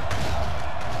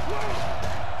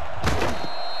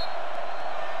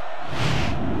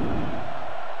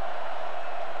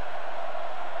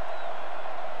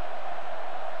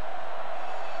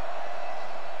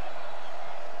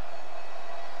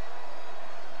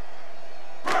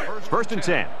 First and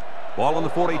 10. Ball on the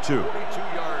 42.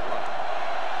 42-yard line.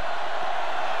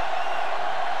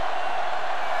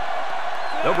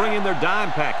 They'll bring in their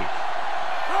dime package.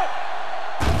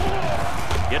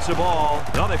 Gets the ball.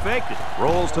 No, they faked it.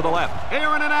 Rolls to the left.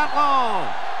 Airing it out long.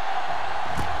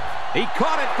 He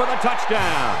caught it for the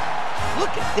touchdown.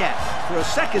 Look at that. For a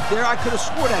second there, I could have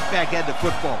swore that back had the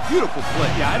football. Beautiful play.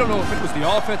 Yeah, I don't know if it was the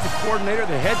offensive coordinator,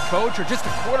 the head coach, or just the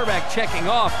quarterback checking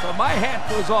off, but my hat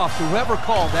goes off to whoever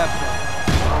called that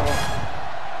play.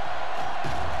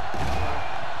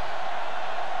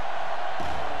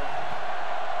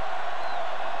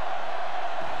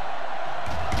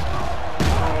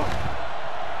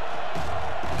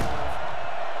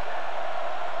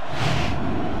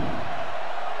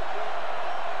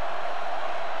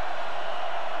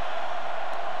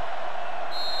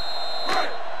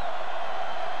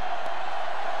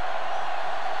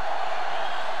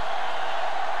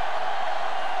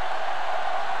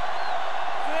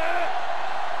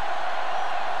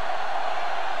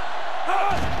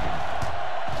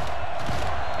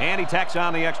 And he tacks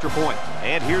on the extra point.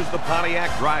 And here's the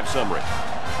Pontiac drive summary.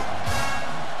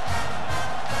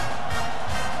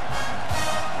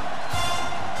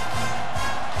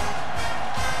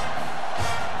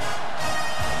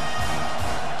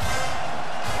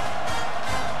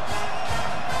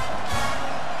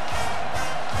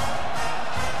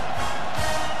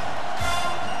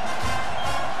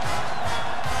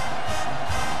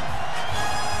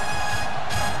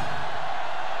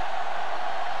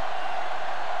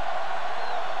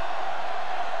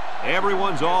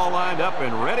 Everyone's all lined up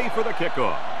and ready for the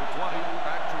kickoff.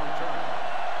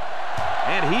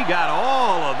 And he got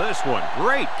all of this one.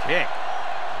 Great kick.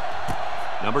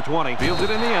 Number 20 fields it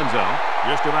in the end zone.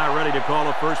 Just about ready to call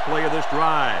the first play of this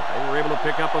drive. They were able to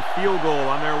pick up a field goal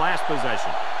on their last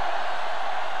possession.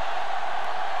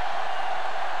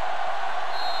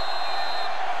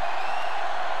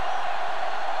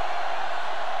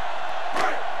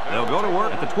 They'll go to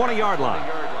work at the 20-yard line.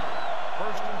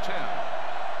 First and 10.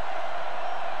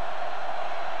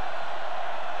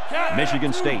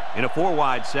 Michigan State in a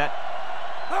 4-wide set.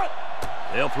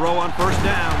 They'll throw on first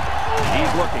down.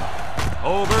 He's looking.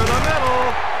 Over the middle.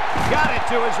 Got it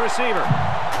to his receiver.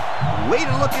 Way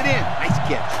to look it in. Nice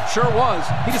catch. Sure was.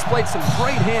 He displayed some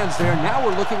great hands there. Now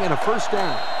we're looking at a first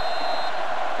down.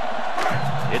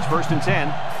 It's first and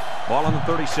 10. Ball on the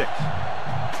 36.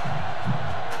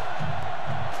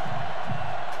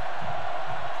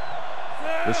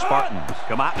 The Spartans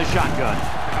come out in the shotgun.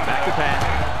 Back to pass.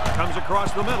 Comes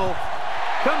across the middle.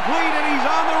 Complete, and he's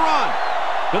on the run.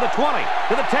 To the 20,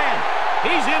 to the 10.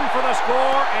 He's in for the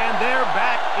score, and they're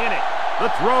back in it.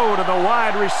 The throw to the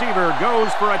wide receiver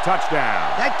goes for a touchdown.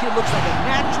 That kid looks like a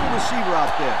natural receiver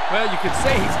out there. Well, you could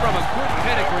say he's from a good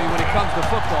pedigree when it comes to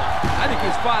football. I think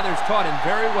his father's taught him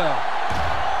very well.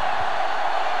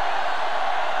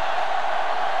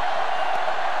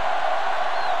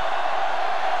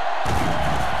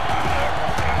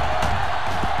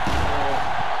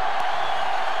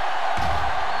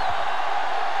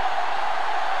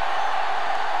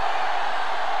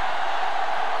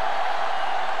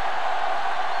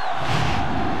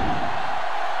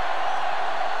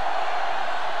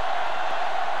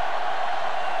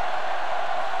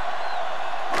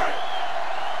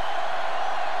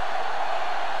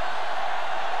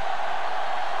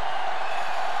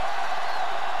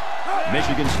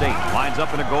 Michigan State lines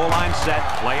up in a goal line set.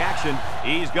 Play action.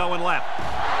 He's going left.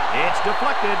 It's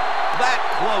deflected. That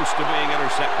close to being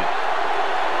intercepted.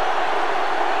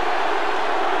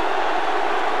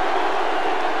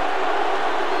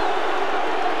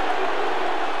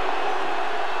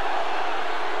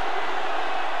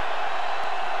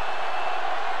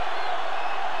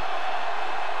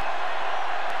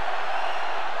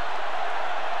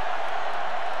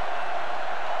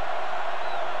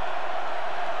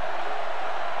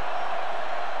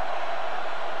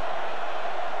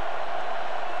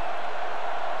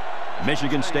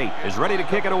 Michigan State is ready to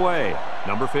kick it away.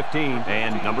 Number 15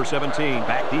 and number 17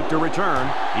 back deep to return.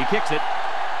 He kicks it.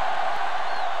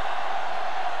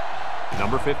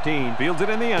 Number 15 fields it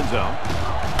in the end zone.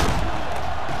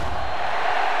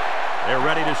 They're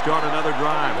ready to start another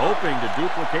drive, hoping to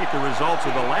duplicate the results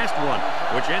of the last one,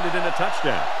 which ended in a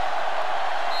touchdown.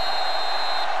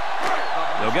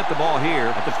 They'll get the ball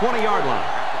here at the 20-yard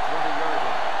line.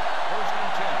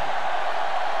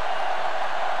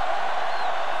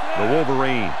 The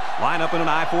Wolverines line up in an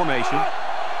I formation.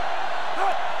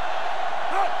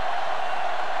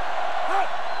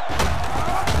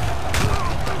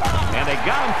 And they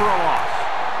got him for a loss.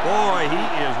 Boy, he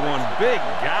is one big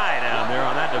guy down there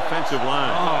on that defensive line.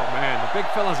 Oh, man, the big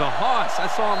fella's a hoss. I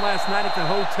saw him last night at the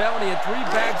hotel, and he had 3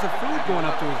 bags of food going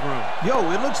up to his room. Yo,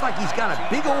 it looks like he's got a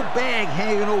big old bag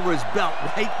hanging over his belt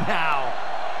right now.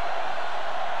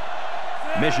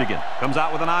 Michigan comes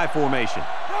out with an I formation.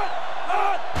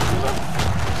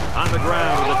 On the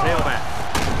ground with a tailback.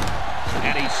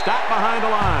 And he's stopped behind the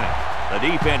line. The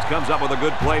defense comes up with a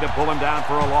good play to pull him down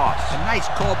for a loss. A nice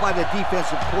call by the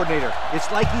defensive coordinator.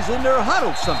 It's like he's in their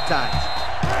huddle sometimes.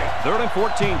 3rd and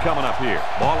 14 coming up here.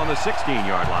 Ball on the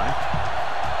 16-yard line.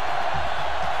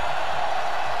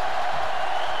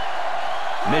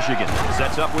 Michigan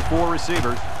sets up with 4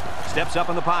 receivers. Steps up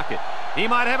in the pocket. He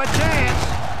might have a chance.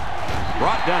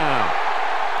 Brought down.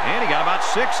 And he got about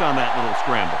 6 on that little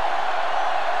scramble.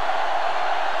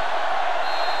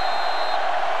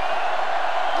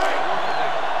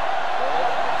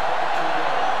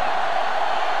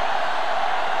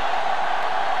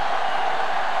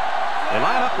 They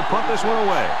line up to punt this one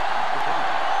away.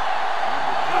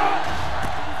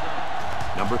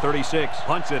 Number 36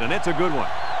 punts it, and it's a good one.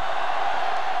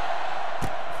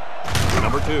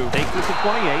 Number 2 takes it to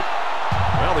 28.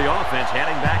 Well, the offense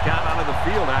heading back out onto the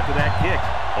field after that kick,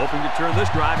 hoping to turn this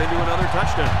drive into another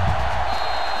touchdown.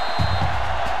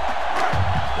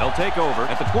 They'll take over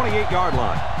at the 28-yard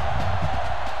line.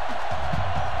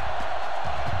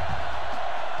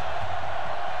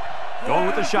 Going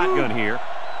with the shotgun here.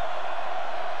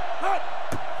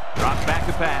 Drops back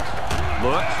to pass.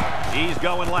 Looks. He's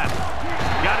going left.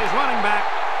 Got his running back.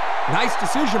 Nice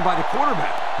decision by the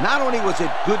quarterback. Not only was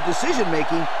it good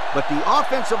decision-making, but the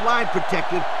offensive line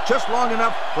protected just long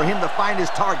enough for him to find his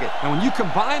target. And when you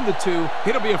combine the two,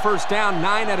 it'll be a first down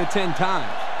 9 out of 10 times.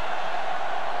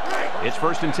 It's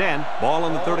 1st and 10. Ball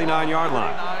on the 39-yard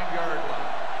line.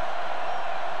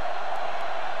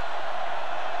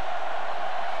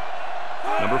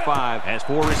 Number 5 has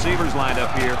 4 receivers lined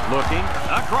up here. Looking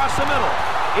across the middle.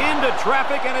 Into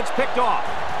traffic, and it's picked off.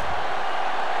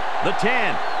 The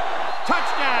 10.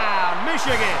 Touchdown,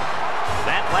 Michigan.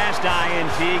 That last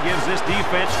INT gives this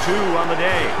defense 2 on the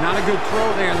day. Not a good throw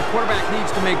there, and the quarterback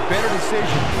needs to make better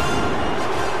decisions.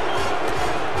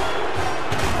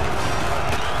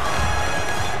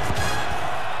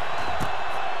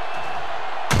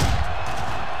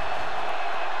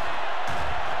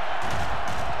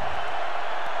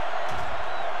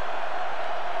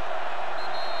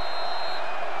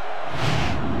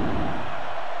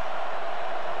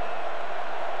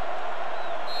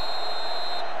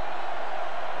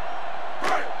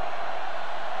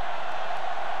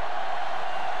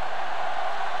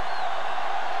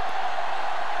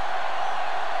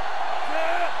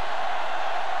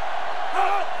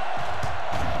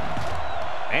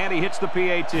 And he hits the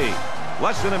PAT.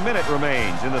 Less than a minute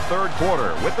remains in the third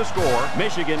quarter with the score,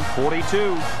 Michigan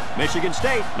 42, Michigan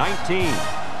State 19.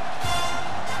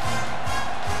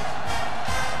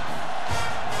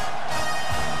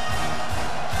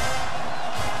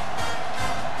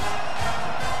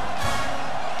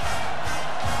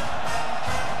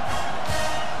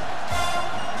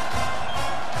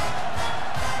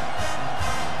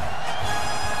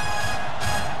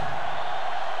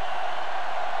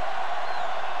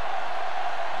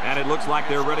 And it looks like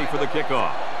they're ready for the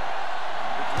kickoff.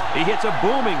 He hits a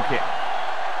booming kick.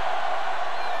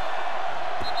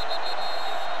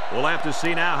 We'll have to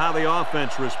see now how the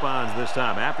offense responds this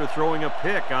time after throwing a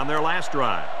pick on their last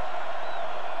drive.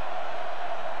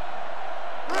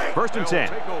 First and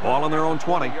 10. Ball on their own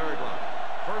 20.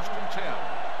 First and 10.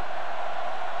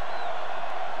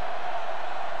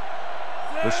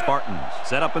 The Spartans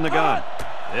set up in the gun.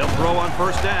 They'll throw on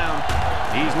first down.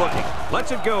 He's looking.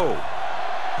 Lets it go.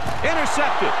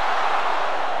 Intercepted.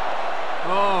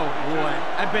 Oh, boy.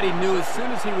 I bet he knew as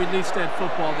soon as he released that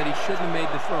football that he shouldn't have made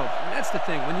the throw. And that's the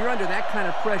thing. When you're under that kind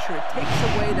of pressure, it takes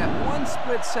away that one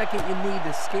split second you need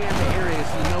to scan the area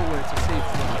so you know where it's a safe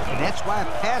throw. And that's why a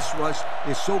pass rush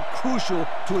is so crucial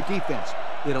to a defense.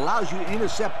 It allows you to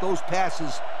intercept those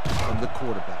passes from the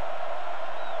quarterback.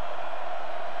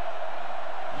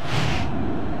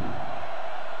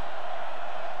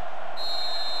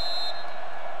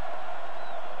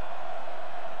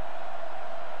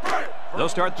 They'll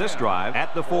start this drive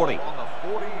at the 40. On the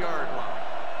 40-yard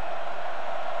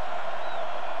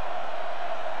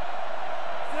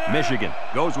line. Michigan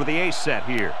goes with the ace set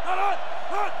here.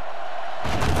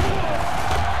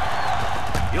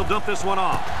 He'll dump this one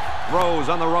off. Throws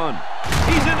on the run.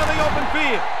 He's into the open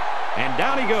field. And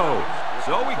down he goes.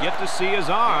 So we get to see his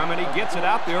arm, and he gets it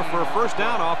out there for a first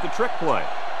down off the trick play.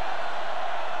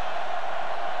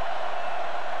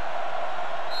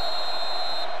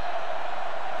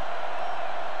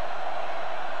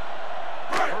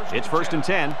 It's first and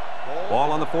 10.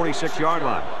 Ball on the 46-yard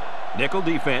line. Nickel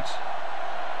defense.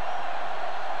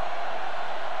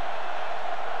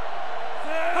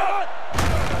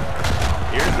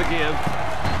 Here's the give.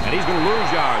 And he's going to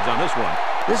lose yards on this one.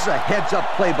 This is a heads-up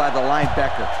play by the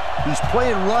linebacker. He's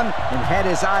playing run and had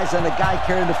his eyes on the guy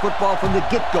carrying the football from the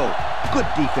get-go. Good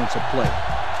defensive play.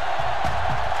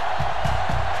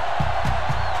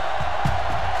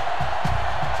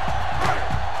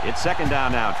 It's second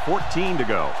down now, 14 to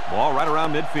go. Ball right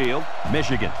around midfield.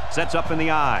 Michigan sets up in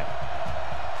the I.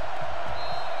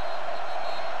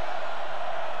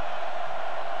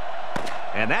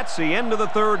 And that's the end of the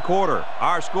third quarter.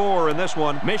 Our score in this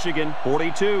one, Michigan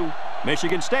 42,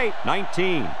 Michigan State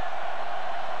 19.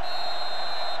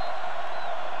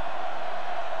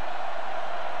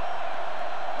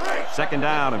 Second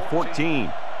down and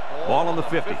 14. Ball on the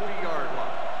 50.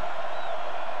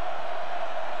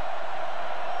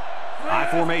 High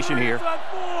formation here.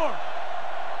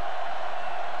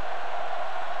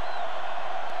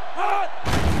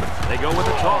 They go with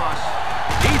a toss.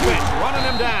 Defense running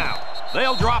him down.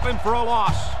 They'll drop him for a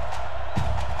loss.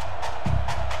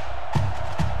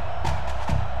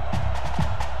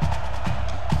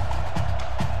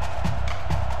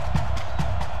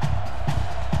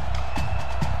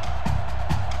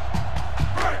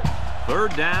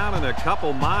 Third down and a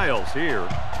couple miles here.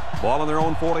 Ball on their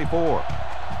own 44.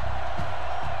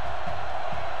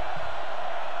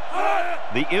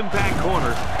 The impact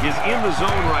corner is in the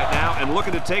zone right now and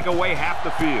looking to take away half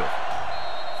the field.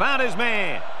 Found his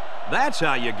man. That's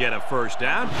how you get a first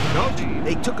down. Coach.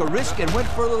 They took a risk and went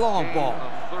for the long ball.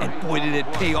 And boy, did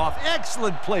it pay off.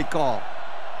 Excellent play call.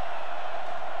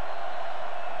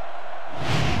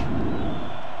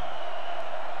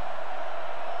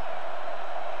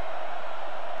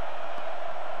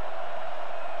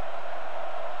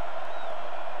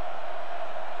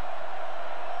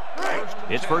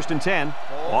 It's first and 10.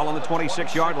 Ball on the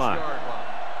 26-yard line.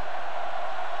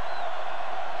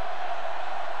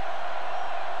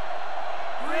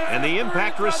 And the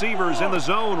impact receiver's in the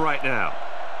zone right now.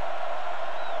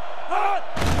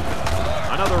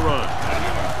 Another run.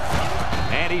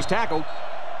 And he's tackled.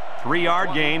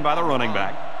 3-yard gain by the running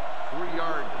back.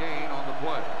 3-yard gain on the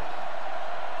play.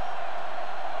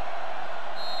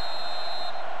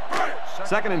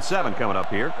 Second and 7 coming up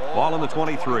here. Ball on the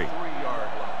 23.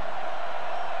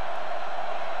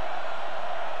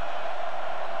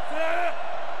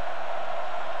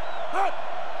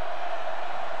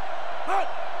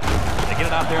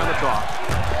 Out there on the toss.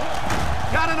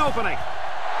 Got an opening.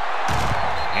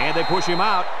 And they push him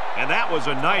out. And that was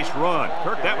a nice run.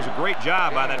 Kirk, that was a great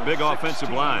job by that big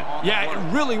offensive line. Yeah,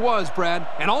 it really was, Brad.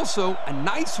 And also, a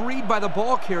nice read by the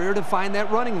ball carrier to find that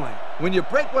running lane. When you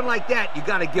break one like that, you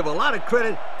got to give a lot of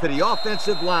credit to the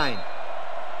offensive line.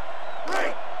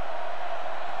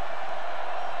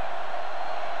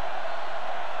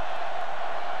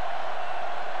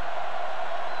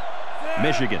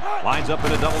 Michigan lines up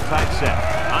in a double tight set.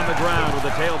 On the ground with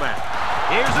the tailback.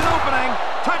 Here's an opening.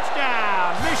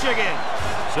 Touchdown, Michigan.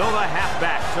 So the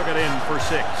halfback took it in for 6.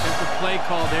 Simple play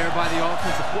call there by the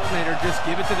offensive coordinator. Just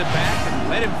give it to the back and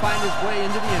let him find his way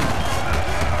into the end zone.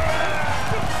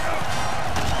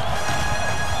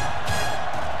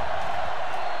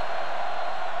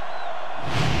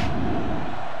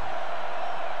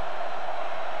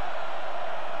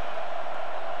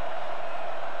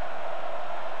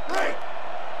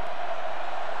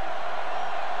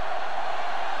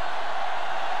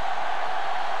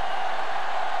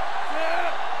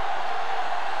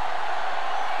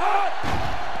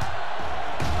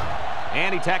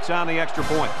 And he tacks on the extra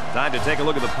point. Time to take a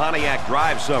look at the Pontiac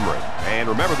drive summary. And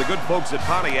remember, the good folks at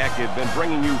Pontiac have been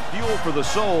bringing you fuel for the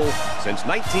soul since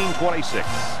 1926.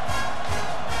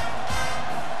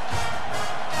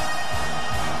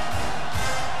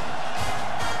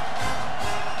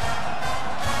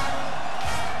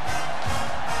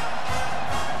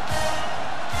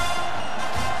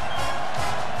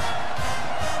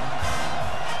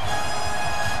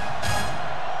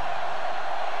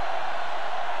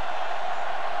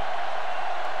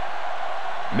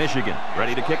 Michigan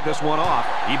ready to kick this one off.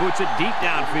 He boots it deep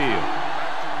downfield.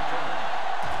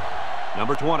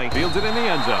 Number 20 fields it in the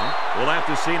end zone. We'll have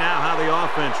to see now how the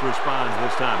offense responds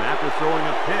this time after throwing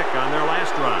a pick on their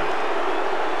last drive.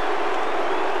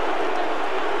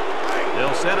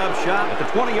 They'll set up shop at the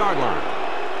 20-yard line.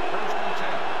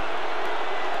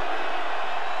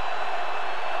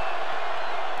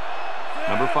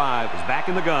 Number 5 is back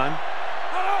in the gun.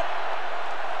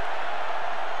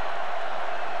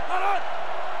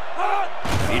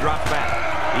 He drops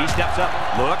back. He steps up,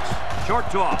 looks, short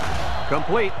toss,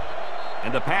 complete.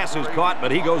 And the pass is caught, but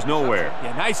he goes nowhere.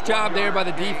 Yeah, nice job there by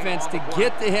the defense to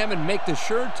get to him and make the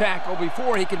sure tackle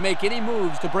before he could make any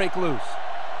moves to break loose.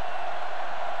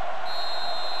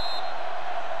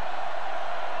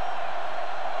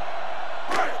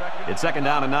 It's 2nd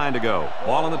down and 9 to go.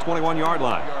 Ball on the 21-yard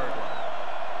line.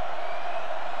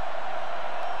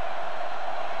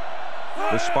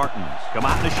 The Spartans come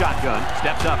out in the shotgun,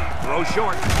 steps up, throws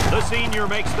short. The senior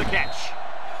makes the catch.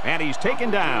 And he's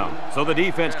taken down. So the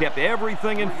defense kept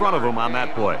everything in front of him on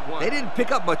that play. They didn't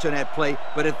pick up much on that play,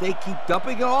 but if they keep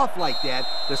dumping it off like that,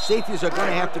 the safeties are going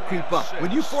to have to creep up.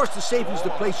 When you force the safeties to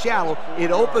play shallow,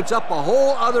 it opens up a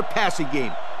whole other passing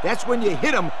game. That's when you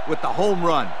hit them with the home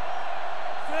run.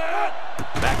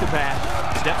 Back to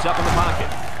pass. Steps up in the pocket.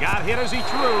 Got hit as he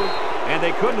threw, and they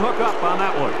couldn't hook up on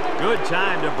that one. Good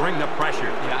time to bring the pressure.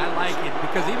 Yeah, I like it,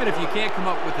 because even if you can't come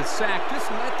up with a sack, just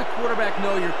let the quarterback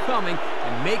know you're coming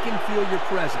and make him feel your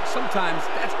presence. Sometimes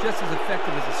that's just as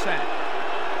effective as a sack.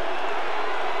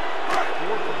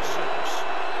 4th and 6.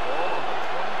 Ball on the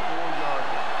 24-yard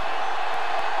line.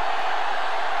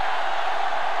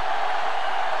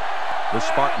 The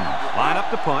Spartans line up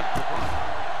the punt.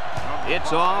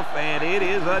 It's off, and it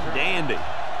is a dandy.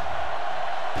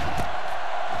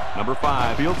 Number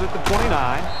 5 fields at the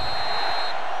 29.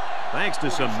 Thanks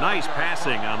to some nice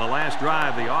passing on the last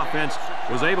drive, the offense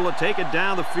was able to take it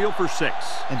down the field for 6.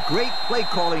 And great play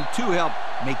calling to help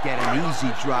make that an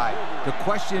easy drive. The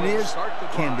question is,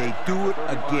 can they do it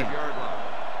again?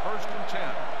 1st and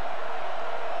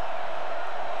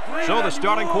 10. So the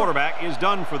starting quarterback is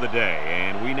done for the day,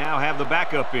 and we now have the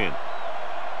backup in.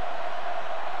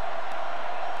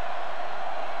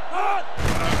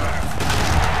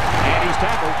 And he's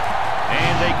tackled.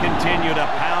 And they continue to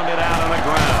pound it out on the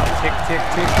ground. Tick, tick,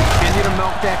 tick. Continue to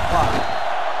milk that clock.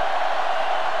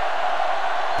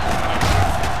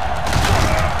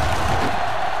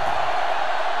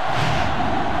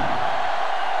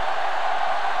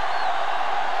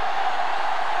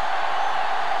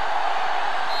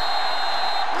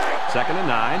 Second and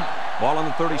 9. Ball on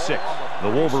the 36. The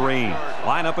Wolverines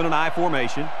line up in an I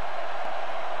formation.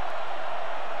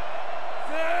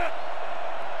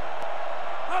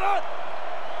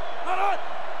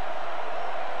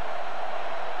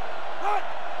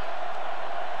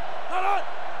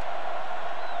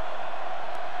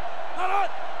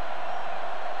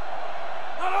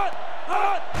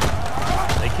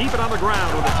 Keep it on the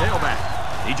ground with the tailback.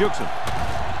 He jukes him.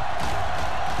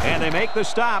 And they make the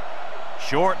stop.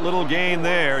 Short little gain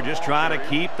there, just trying to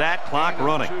keep that clock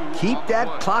running. Keep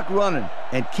that clock running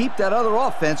and keep that other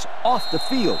offense off the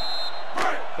field.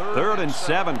 3rd and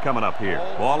 7 coming up here.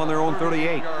 Ball on their own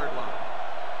 38.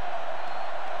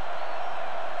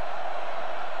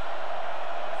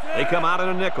 They come out in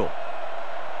a nickel.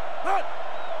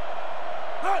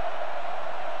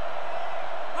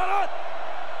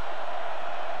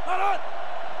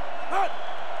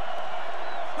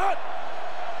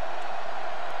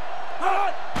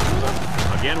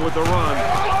 Again with the run.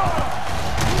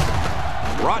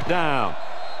 Brought down.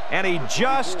 And he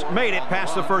just made it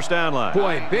past the first down line.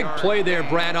 Boy, big play there,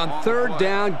 Brad, on 3rd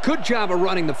down. Good job of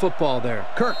running the football there.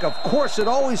 Kirk, of course it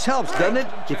always helps, doesn't it,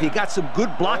 if you got some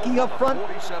good blocking up front?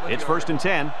 It's 1st and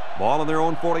 10. Ball on their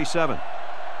own 47.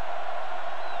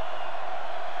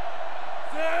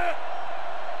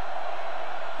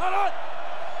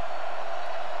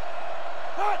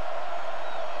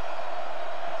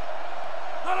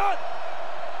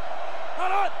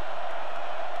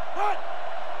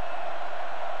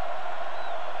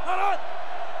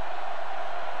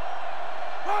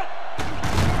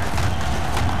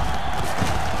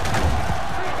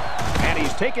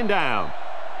 Taken down.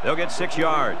 They'll get 6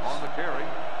 yards. On the carry,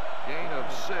 gain of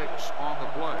 6 on the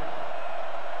play.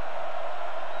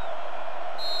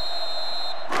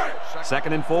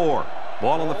 2nd and 4.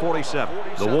 Ball on the 47.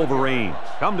 The Wolverines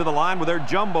come to the line with their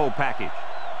jumbo package.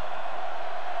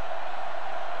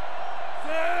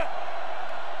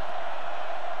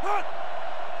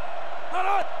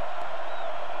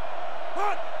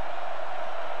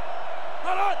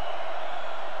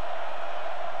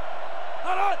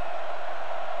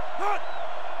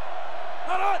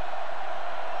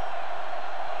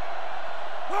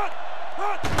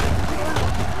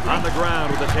 On the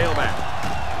ground with the tailback.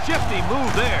 Shifty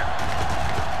move there.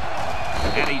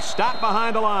 And he's stopped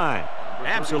behind the line.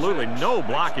 Absolutely no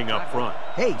blocking up front.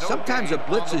 Hey, sometimes a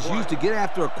blitz is used to get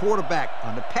after a quarterback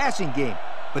on the passing game.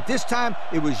 But this time,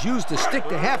 it was used to stick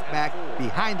the halfback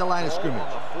behind the line of scrimmage.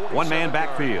 One-man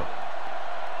backfield.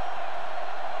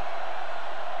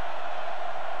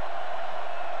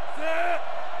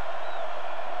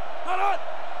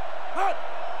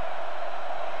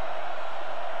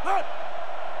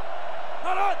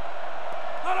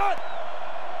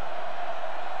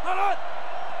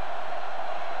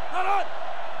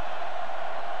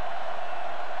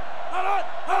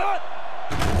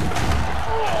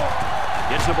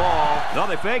 Gets the ball. No,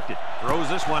 they faked it. Throws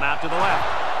this one out to the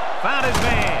left. Found his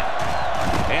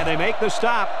man. And they make the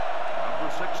stop.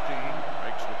 Number 16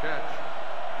 makes the catch.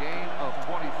 Gain of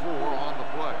 24 on the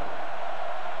play.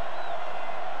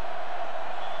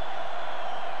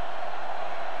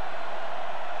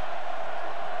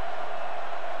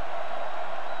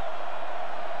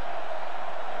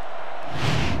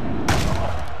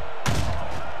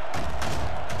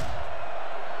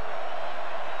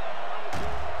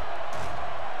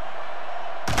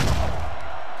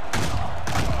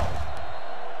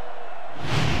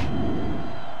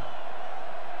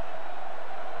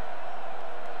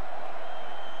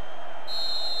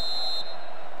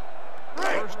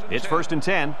 It's 1st and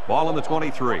 10. Ball on the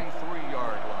 23. 23-yard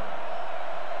line.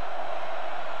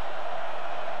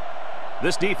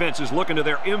 This defense is looking to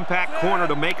their impact corner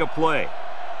to make a play.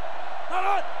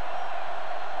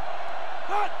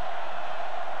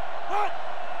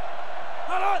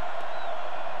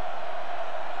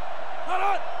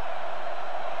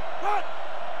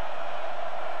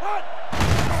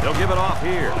 They'll give it off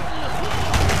here.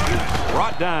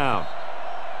 Brought down.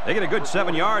 They get a good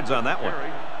 7 yards on that one.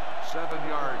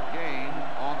 7-yard gain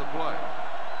on the play.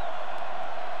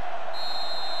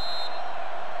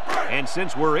 And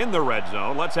since we're in the red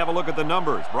zone, let's have a look at the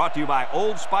numbers. Brought to you by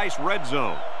Old Spice Red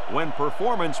Zone, when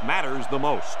performance matters the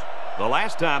most. The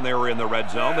last time they were in the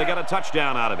red zone, they got a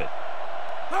touchdown out of it.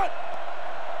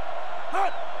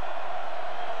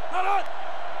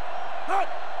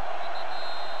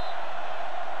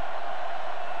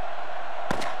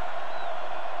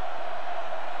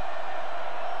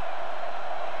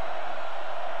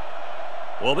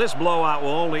 Well, this blowout will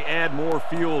only add more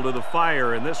fuel to the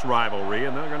fire in this rivalry,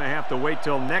 and they're going to have to wait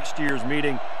till next year's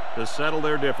meeting to settle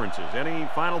their differences. Any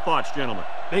final thoughts, gentlemen?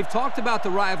 They've talked about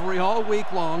the rivalry all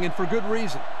week long, and for good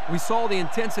reason. We saw the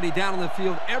intensity down on the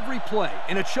field every play,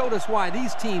 and it showed us why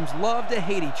these teams love to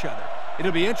hate each other.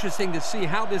 It'll be interesting to see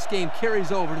how this game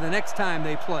carries over to the next time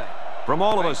they play. From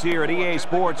all of us here at EA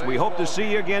Sports, we hope to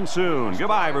see you again soon.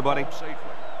 Goodbye, everybody. Safely.